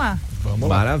vocês lá. Vamos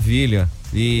lá. Maravilha.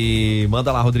 E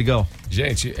manda lá, Rodrigão.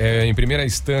 Gente, em primeira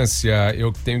instância,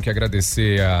 eu tenho que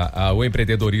agradecer ao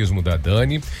empreendedorismo da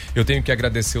Dani, eu tenho que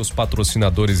agradecer os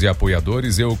patrocinadores e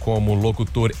apoiadores. Eu, como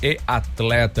locutor e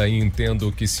atleta,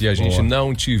 entendo que se a gente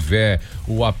não tiver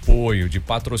o apoio de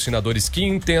patrocinadores que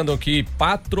entendam que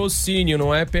patrocínio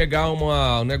não é pegar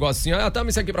um negocinho, toma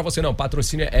isso aqui pra você, não.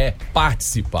 Patrocínio é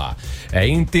participar, é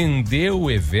entender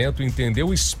o evento, entender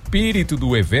o espírito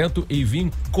do evento e vir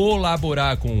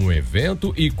colaborar com o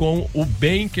evento e com o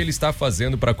bem que ele está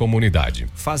fazendo para a comunidade.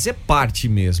 Fazer parte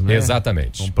mesmo, né?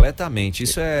 Exatamente. Completamente,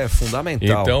 isso é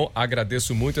fundamental. Então,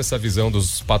 agradeço muito essa visão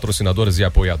dos patrocinadores e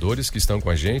apoiadores que estão com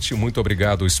a gente. Muito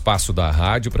obrigado ao espaço da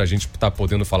rádio pra gente estar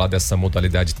podendo falar dessa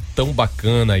modalidade tão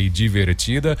bacana e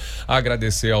divertida.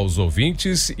 Agradecer aos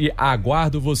ouvintes e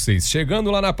aguardo vocês. Chegando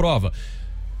lá na prova,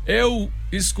 eu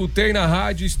escutei na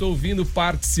rádio, estou vindo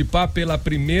participar pela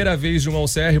primeira vez de um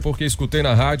OCR, porque escutei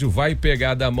na rádio, vai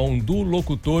pegar da mão do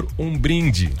locutor um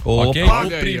brinde, ok? O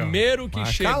primeiro que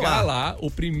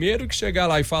chegar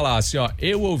lá e falar assim, ó,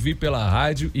 eu ouvi pela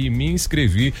rádio e me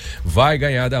inscrevi, vai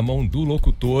ganhar da mão do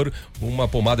locutor uma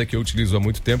pomada que eu utilizo há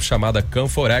muito tempo, chamada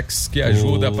Canforex, que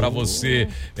ajuda para você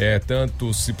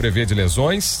tanto se prever de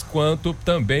lesões, quanto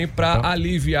também para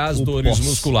aliviar as dores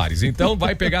musculares. Então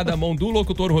vai pegar da mão do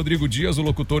locutor Rodrigo Dias, o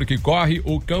locutor que corre,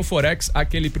 o Canforex,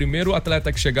 aquele primeiro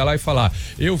atleta que chegar lá e falar,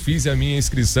 eu fiz a minha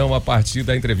inscrição a partir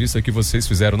da entrevista que vocês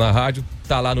fizeram na rádio,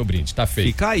 tá lá no brinde, tá feito.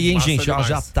 Fica aí, hein, gente,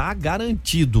 já tá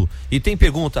garantido. E tem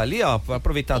pergunta ali, ó, pra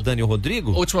aproveitar Dani e o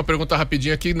Rodrigo. Última pergunta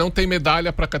rapidinha aqui, não tem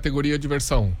medalha pra categoria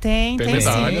diversão? Tem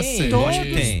medalha, sim.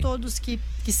 Todos que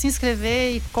se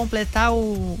inscrever e completar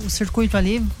o circuito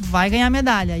ali, vai ganhar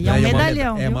medalha. E é um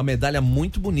medalhão. É uma medalha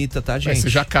muito bonita, tá, gente? Esse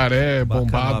jacaré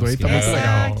bombado aí tá muito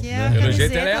legal. Pelo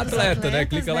jeito ela é atleta, né?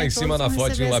 Clica lá em cima na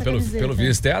fotinho lá, pelo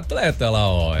visto é atleta lá,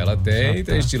 ó. Ela tem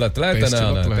estilo atleta?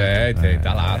 Não, tem,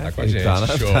 tá lá, tá com a gente.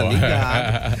 Tá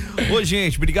ligado. Ô,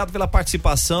 gente, obrigado pela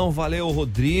participação, valeu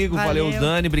Rodrigo, valeu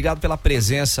Dani, obrigado pela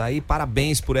presença aí,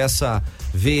 parabéns por essa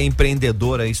veia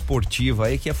empreendedora esportiva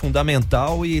aí, que é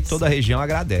fundamental e toda a região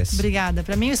agradece. Obrigada,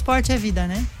 pra mim o esporte é vida,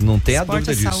 né? Não tem a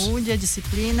dúvida disso. Esporte é saúde, é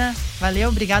disciplina, valeu,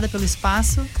 obrigada pelo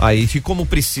espaço. Aí, e como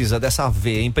precisa dessa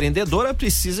veia empreendedora,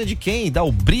 precisa de quem dá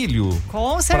o brilho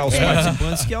para os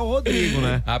participantes, que é o Rodrigo,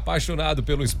 né? Apaixonado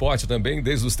pelo esporte também,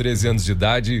 desde os 13 anos de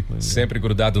idade, sempre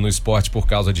grudado no esporte por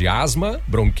causa de asma,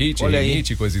 bronquite,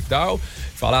 rinite, coisa e tal.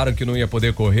 Falaram que não ia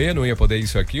poder correr, não ia poder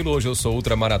isso e aquilo. Hoje eu sou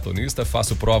ultramaratonista,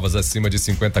 faço provas acima de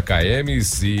 50 km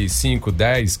e 5,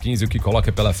 10, 15, o que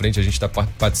coloca pela frente a gente tá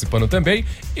participando também.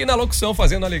 E na locução,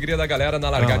 fazendo a alegria da galera na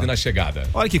largada e na chegada.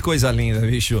 Olha que coisa linda,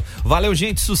 bicho. Valeu,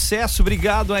 gente, sucesso,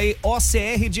 obrigado aí.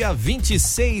 OCR, dia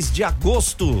 26 de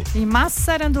agosto. Em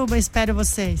Massaranduba, espero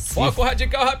vocês. Foco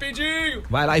radical rapidinho.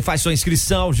 Vai lá e faz sua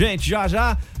inscrição, gente,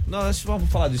 já. Nós vamos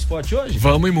falar do esporte hoje?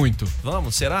 Vamos e muito.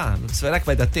 Vamos, será? Será que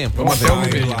vai dar tempo? Vamos até o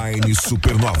meio. Online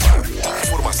Supernova.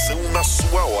 Informação na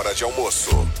sua hora de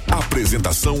almoço.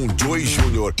 Apresentação Joey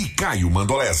Júnior e Caio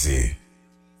Mandolesi.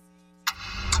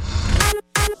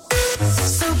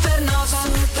 Supernova,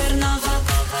 Supernova,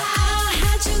 a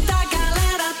rádio da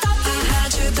galera top, a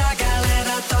rádio da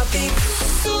galera top,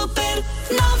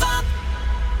 Supernova.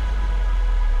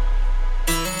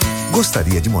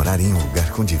 Gostaria de morar em um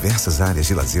lugar com diversas áreas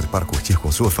de lazer para curtir com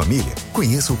sua família?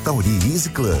 Conheça o Tauri Easy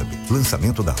Club,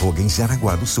 lançamento da Roga em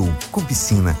Jaraguá do Sul, com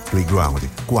piscina, playground,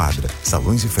 quadra,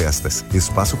 salões de festas,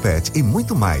 espaço pet e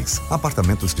muito mais.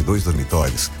 Apartamentos de 2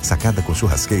 dormitórios, sacada com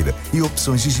churrasqueira e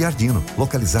opções de giardino,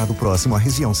 localizado próximo à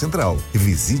região central.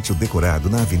 Visite o decorado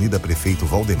na Avenida Prefeito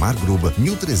Valdemar Gruba,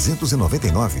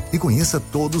 1399 e conheça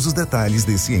todos os detalhes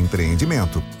desse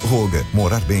empreendimento. Roga,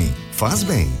 morar bem, faz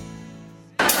bem.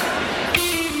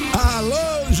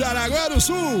 Alô, Jaraguá do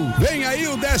Sul! Vem aí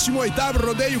o 18º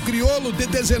Rodeio Crioulo de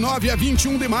 19 a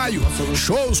 21 de maio.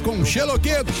 Shows com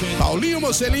Xeloquedo, Paulinho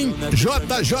Mocelin,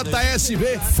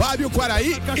 JJSV, Fábio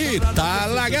Quaraí e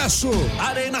Talagaço.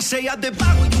 Arena cheia de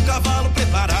barro e um cavalo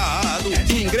preparado.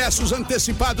 Ingressos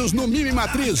antecipados no Mime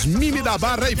Matriz, Mime da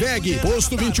Barra e VEG,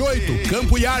 Posto 28,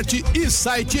 Campo e Arte e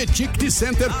site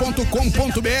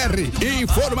eticketcenter.com.br.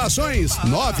 Informações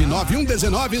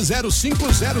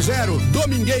 991190500.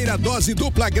 Domingueira, dose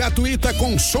dupla gratuita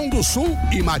com Som do Sul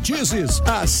e matizes.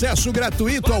 Acesso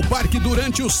gratuito ao parque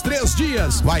durante os 3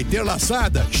 dias. Vai ter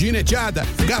laçada, gineteada,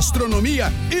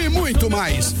 gastronomia e muito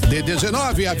mais. De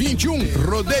 19 a 21,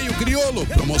 Rodeio Crioulo,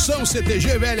 promoção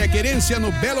CTG Velha Querência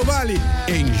no Belo Vale,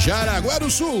 em Jaraguá do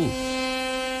Sul.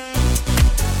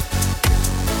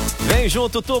 Vem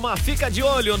junto, turma, fica de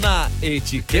olho na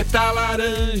etiqueta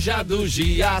laranja do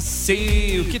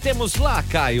Giaci. O que temos lá,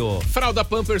 Caio? Fralda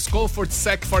Pampers Comfort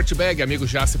Sec Forte Bag, amigo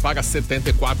Giaci, paga R$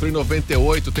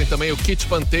 74,98. Tem também o kit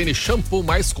Pantene shampoo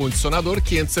mais condicionador,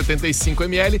 575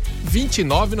 ml, R$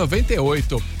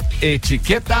 29,98.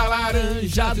 Etiqueta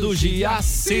laranja do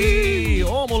Giaci.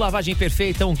 Omo lavagem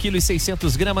perfeita,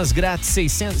 1,6 kg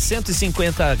grátis,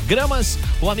 150 gramas.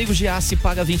 O amigo Giaci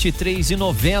paga R$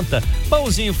 23,90.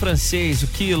 Pãozinho francês, o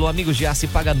quilo, o amigo Giaci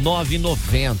paga R$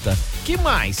 9,90. Que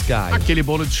mais, Caio? Aquele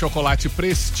bolo de chocolate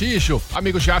Prestígio,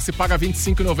 amigo Giaci paga R$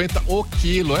 25,90 o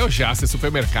quilo. É o Giaci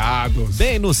Supermercados.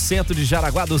 Bem no centro de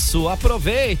Jaraguá do Sul.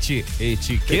 Aproveite.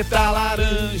 Etiqueta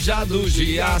laranja do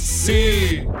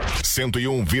Giaci.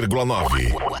 101,9.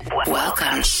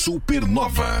 Welcome.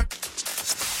 Supernova.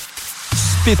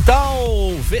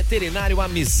 Hospital Veterinário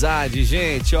Amizade,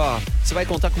 gente, ó, você vai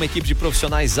contar com uma equipe de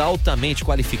profissionais altamente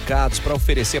qualificados para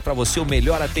oferecer para você o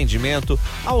melhor atendimento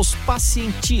aos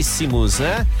pacientíssimos,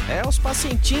 né? Os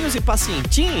pacientinhos e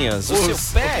pacientinhas, o seu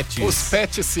pet. Os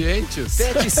pet cientes.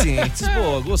 Pet cientes,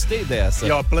 boa, gostei dessa.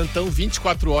 E ó, plantão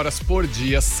 24 horas por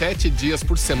dia, 7 dias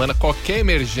por semana, qualquer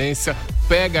emergência,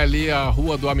 pega ali a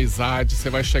Rua do Amizade, você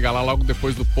vai chegar lá logo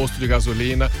depois do posto de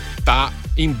gasolina, tá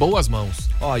em boas mãos.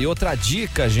 Ó, e outra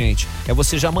dica, gente, é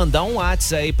você já mandar um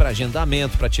WhatsApp aí para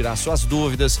agendamento, para tirar suas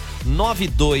dúvidas,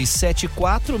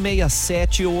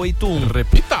 92746781.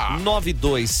 Repita!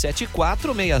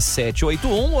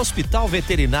 92746781, Hospital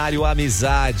Veterinário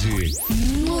Amizade.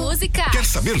 Música. Quer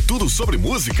saber tudo sobre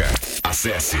música?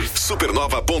 Acesse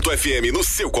supernova.fm no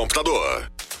seu computador.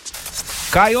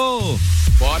 Caio!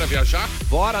 Bora viajar?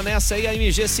 Bora nessa aí, a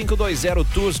MG 520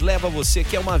 Tours leva você,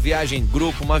 que é uma viagem em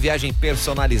grupo, uma viagem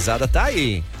personalizada, tá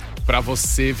aí. Pra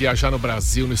você viajar no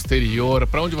Brasil, no exterior,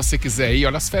 pra onde você quiser ir.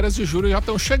 Olha, as férias de julho já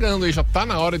estão chegando aí, já tá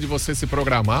na hora de você se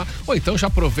programar. Ou então já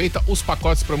aproveita os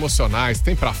pacotes promocionais.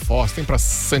 Tem pra Foz, tem pra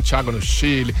Santiago no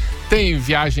Chile, tem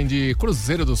viagem de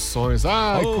Cruzeiro dos Sonhos.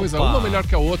 Ai, Opa. Coisa uma melhor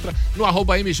que a outra. No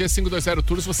 @MG520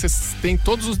 Tours você tem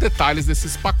todos os detalhes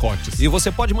desses pacotes. E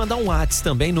você pode mandar um WhatsApp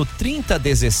também no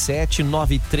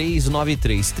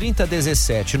 3017-9393.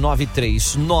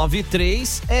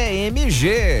 3017-9393 é MG.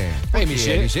 É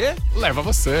MG? Leva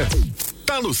você.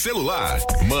 Tá no celular?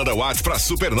 Manda o WhatsApp pra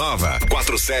Supernova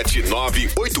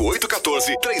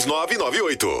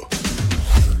 47988143998.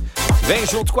 Vem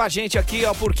junto com a gente aqui,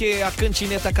 ó, porque a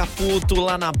Cantineta Caputo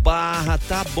lá na Barra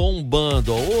tá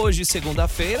bombando. Hoje,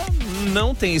 segunda-feira,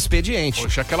 não tem expediente.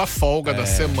 Hoje é aquela folga da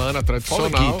semana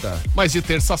tradicional. Folguita. Mas de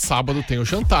terça a sábado tem o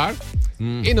jantar.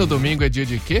 E no domingo é dia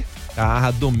de quê?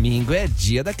 Ah, domingo é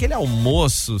dia daquele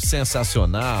almoço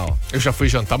sensacional. Eu já fui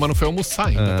jantar, mas não fui almoçar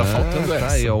ainda, tá faltando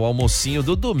essa. Aí, o almocinho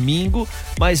do domingo,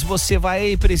 mas você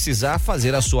vai precisar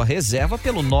fazer a sua reserva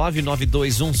pelo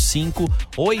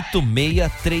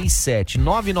 99215-8637.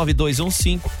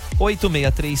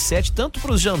 99215-8637, tanto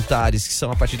para os jantares, que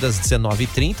são a partir das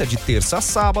 19h30, de terça a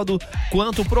sábado,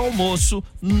 quanto pro almoço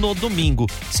no domingo.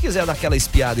 Se quiser dar aquela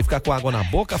espiada e ficar com água na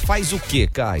boca, faz o quê,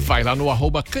 Caio? Vai lá no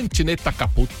 @Cantineta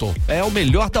Caputo. É o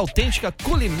melhor da autêntica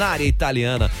culinária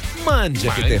italiana. Mande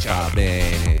que te fa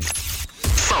bene.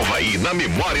 Salva aí na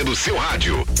memória do seu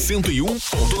rádio.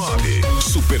 101.9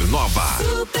 Supernova.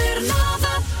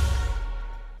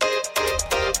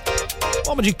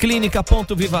 Vamos de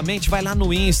Clínica.vivamente, vai lá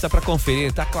no Insta pra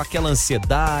conferir, tá com aquela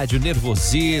ansiedade, o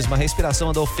nervosismo, a respiração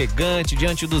anda ofegante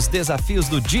diante dos desafios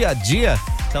do dia a dia.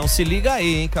 Então se liga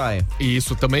aí, hein, Caio? E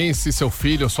isso também, se seu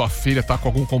filho ou sua filha tá com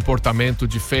algum comportamento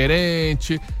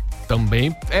diferente,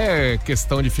 também é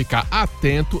questão de ficar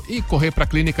atento e correr para a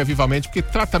Clínica Vivamente, porque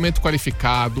tratamento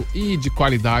qualificado e de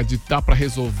qualidade dá para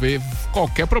resolver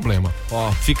qualquer problema. Ó,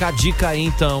 fica a dica aí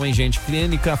então, hein, gente?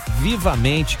 Clínica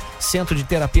Vivamente, Centro de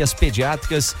Terapias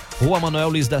Pediátricas, Rua Manuel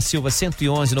Luiz da Silva,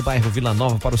 111, no bairro Vila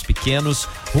Nova para os pequenos,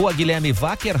 Rua Guilherme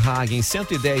Wackerhagen,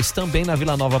 110, também na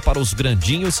Vila Nova para os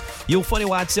grandinhos, e o fone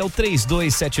WhatsApp é o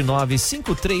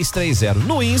 3279-5330.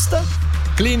 No Insta,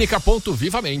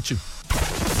 Clínica.vivamente.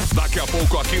 Daqui a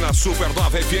pouco aqui na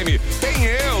Supernova FM tem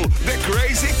eu, The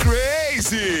Crazy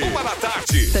Crazy. 1h da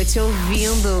tarde. Tô te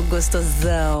ouvindo,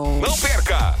 gostosão. Não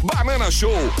perca, Banana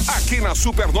Show aqui na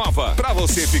Supernova, pra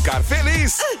você ficar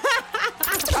feliz,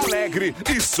 alegre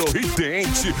e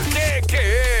sorridente. Que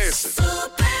é esse?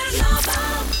 Supernova.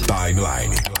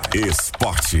 Timeline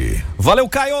Esporte. Valeu,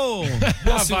 Caio!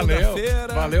 Boa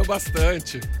Valeu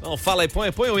bastante. Não, fala aí,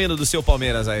 põe o hino do seu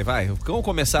Palmeiras aí, vai. Vamos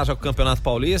começar já com o Campeonato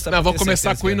Paulista. Não, vou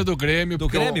começar com o hino do Grêmio, do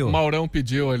Grêmio? O Maurão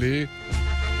pediu ali.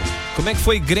 Como é que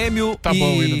foi Grêmio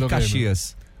e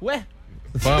Caxias? Ué?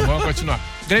 Vamos continuar.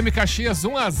 Grêmio e Caxias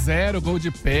 1-0, gol de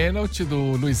pênalti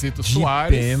do Luizito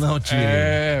Soares. Pênalti.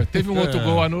 Teve um outro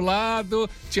gol anulado,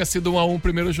 tinha sido 1-1 o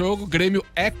primeiro jogo. Grêmio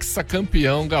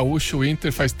ex-campeão gaúcho. O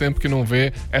Inter faz tempo que não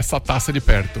vê essa taça de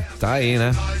perto. Tá aí,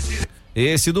 né?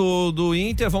 Esse do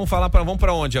Inter, vamos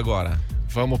pra onde agora?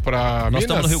 Vamos pra Minas. Nós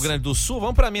estamos no Rio Grande do Sul,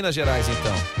 vamos pra Minas Gerais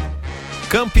então.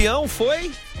 Campeão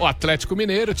foi? O Atlético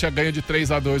Mineiro tinha ganho de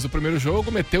 3-2 o primeiro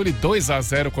jogo, meteu-lhe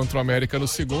 2-0 contra o América no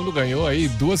segundo, ganhou aí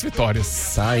 2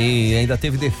 vitórias. Tá aí, ainda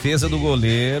teve defesa do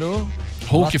goleiro.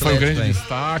 Hulk foi um grande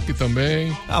destaque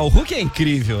também. Ah, o Hulk é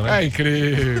incrível, né? É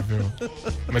incrível.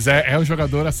 Mas é um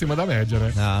jogador acima da média,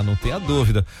 né? Ah, não tenha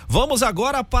dúvida. Vamos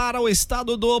agora para o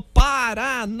estado do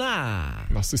Paraná.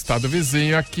 Nosso estado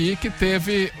vizinho aqui, que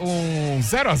teve um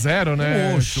 0-0,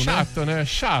 né? Chato, né?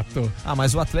 Chato. Ah,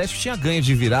 mas o Atlético tinha ganho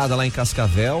de virada lá em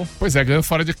Cascavel. Pois é, ganhou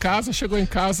fora de casa, chegou em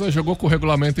casa, jogou com o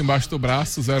regulamento embaixo do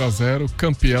braço, 0-0,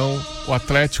 campeão. O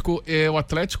Atlético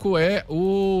é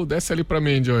o... Desce ali pra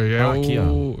mim, Joey. É aqui, ó.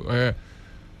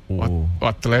 O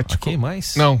Atlético. Quem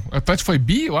mais? Não, o Atlético foi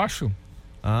bi, eu acho.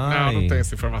 Não tem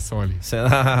essa informação ali.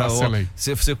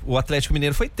 O Atlético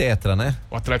Mineiro foi tetra, né?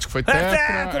 O Atlético foi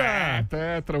tetra.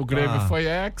 O Grêmio foi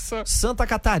hexa. Santa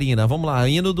Catarina, vamos lá,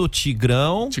 hino do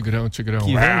Tigrão. Tigrão. Que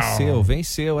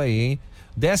venceu aí, hein?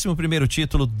 11º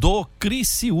título do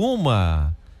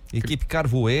Criciúma. Equipe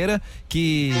Carvoeira,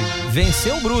 que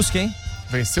venceu o Brusque, hein?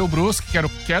 Venceu o Brusque,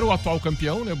 que era o atual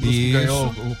campeão, né? O Brusque ganhou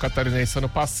o Catarinense ano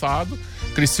passado.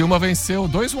 Criciúma venceu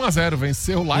 2-1-0,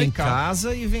 venceu lá em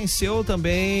casa. E venceu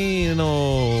também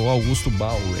no Augusto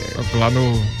Bauer.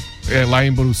 Lá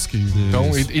em Brusque. Isso.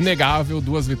 Então, inegável,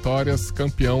 2 vitórias,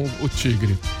 campeão, o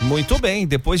Tigre. Muito bem,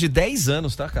 depois de 10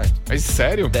 anos, tá, Caio? É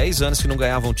sério? 10 anos que não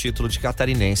ganhavam o título de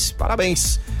catarinense.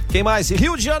 Parabéns. Quem mais?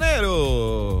 Rio de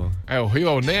Janeiro. O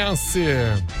Rionense.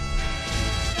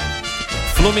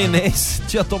 Fluminense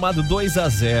tinha tomado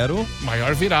 2-0.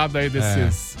 Maior virada aí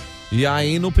desses. E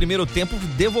aí, no primeiro tempo,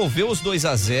 devolveu os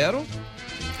 2-0.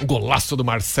 O golaço do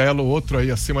Marcelo, outro aí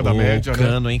acima da média, né? O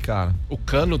Cano, hein, cara? O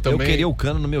Cano também. Eu queria o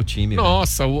Cano no meu time.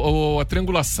 Nossa, a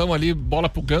triangulação ali, bola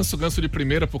pro Ganso de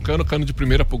primeira pro Cano de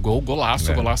primeira pro gol.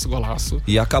 Golaço.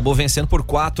 E acabou vencendo por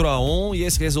 4-1 e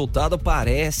esse resultado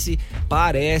parece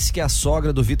que a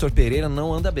sogra do Vitor Pereira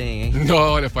não anda bem, hein?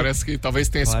 Olha, parece que talvez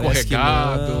tenha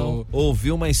escorregado.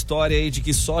 Ouviu uma história aí de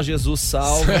que só Jesus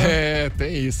salva.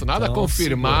 Tem isso. Nada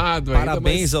confirmado ainda.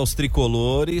 Parabéns aos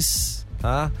tricolores.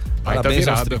 tá? Parabéns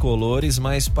aos tricolores,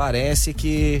 mas parece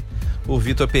que o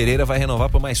Vitor Pereira vai renovar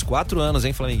por mais 4 anos,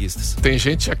 hein, flamenguistas? Tem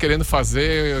gente já querendo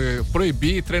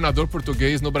proibir treinador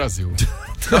português no Brasil.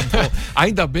 Tá bom.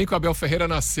 Ainda bem que o Abel Ferreira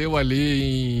nasceu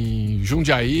ali em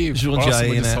Jundiaí,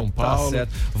 próximo de São Paulo. Tá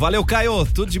certo. Valeu, Caio,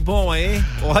 tudo de bom aí,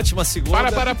 ótima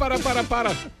segunda.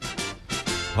 Para.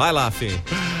 Vai lá, Fê.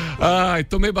 Ai,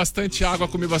 tomei bastante água,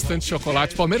 comi bastante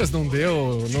chocolate. Palmeiras não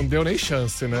deu nem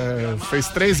chance, né? Fez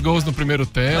 3 gols no primeiro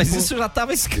tempo. Mas isso já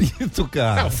tava escrito,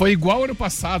 cara. Não, foi igual ano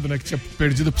passado, né? Que tinha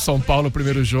perdido pro São Paulo no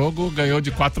primeiro jogo, ganhou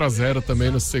de 4-0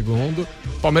 também no segundo.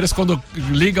 Palmeiras, quando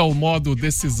liga o modo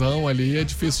decisão ali, é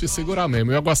difícil de segurar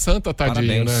mesmo. E o Água Santa,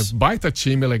 tadinho, né? Baita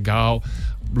time, legal.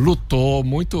 Lutou,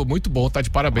 muito, muito bom, tá de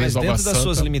parabéns ao Água Santa. Dentro das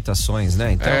suas limitações,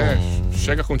 né? Então,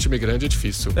 chega com um time grande é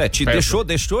difícil.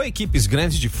 Deixou equipes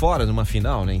grandes de fora numa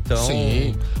final, né? Então,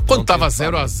 sim. Quando tava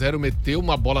 0-0, meteu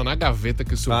uma bola na gaveta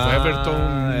que se o Everton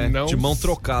não... De mão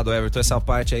trocada, o Everton, essa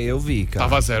parte aí eu vi, cara.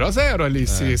 Tava 0-0 ali,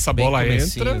 se essa bola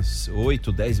entra...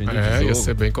 8, 10 minutos de jogo. Ia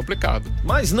ser bem complicado.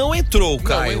 Mas não entrou,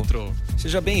 Caio. Não entrou.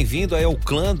 Seja bem-vindo aí ao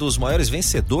clã dos maiores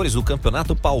vencedores do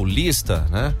Campeonato Paulista,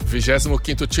 né?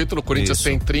 25º título, o Corinthians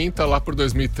tem 30, lá por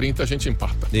 2030 a gente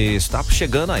empata. Isso, tá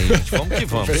chegando aí, gente. Vamos que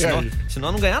vamos.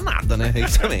 Senão não ganhar nada, né?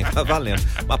 Isso também, tá valendo.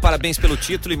 Mas parabéns pelo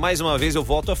título e mais uma vez eu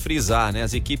volto a frisar, né?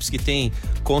 As equipes que têm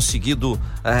conseguido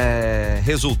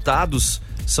resultados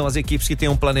são as equipes que têm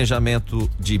um planejamento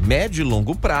de médio e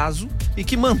longo prazo e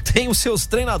que mantêm os seus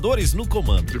treinadores no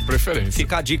comando. De preferência.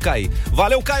 Fica a dica aí.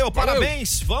 Valeu, Caio,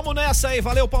 parabéns. Vamos nessa aí.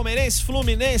 Valeu, palmeirenses,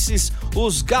 fluminenses,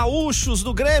 os gaúchos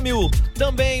do Grêmio,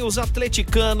 também os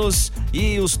atleticanos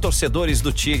e os torcedores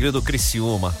do Tigre e do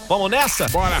Criciúma. Vamos nessa?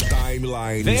 Bora.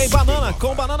 Timeline. Vem aí, Banana,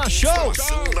 com Banana Show.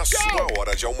 Na sua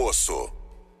hora de almoço.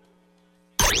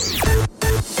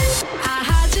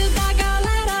 A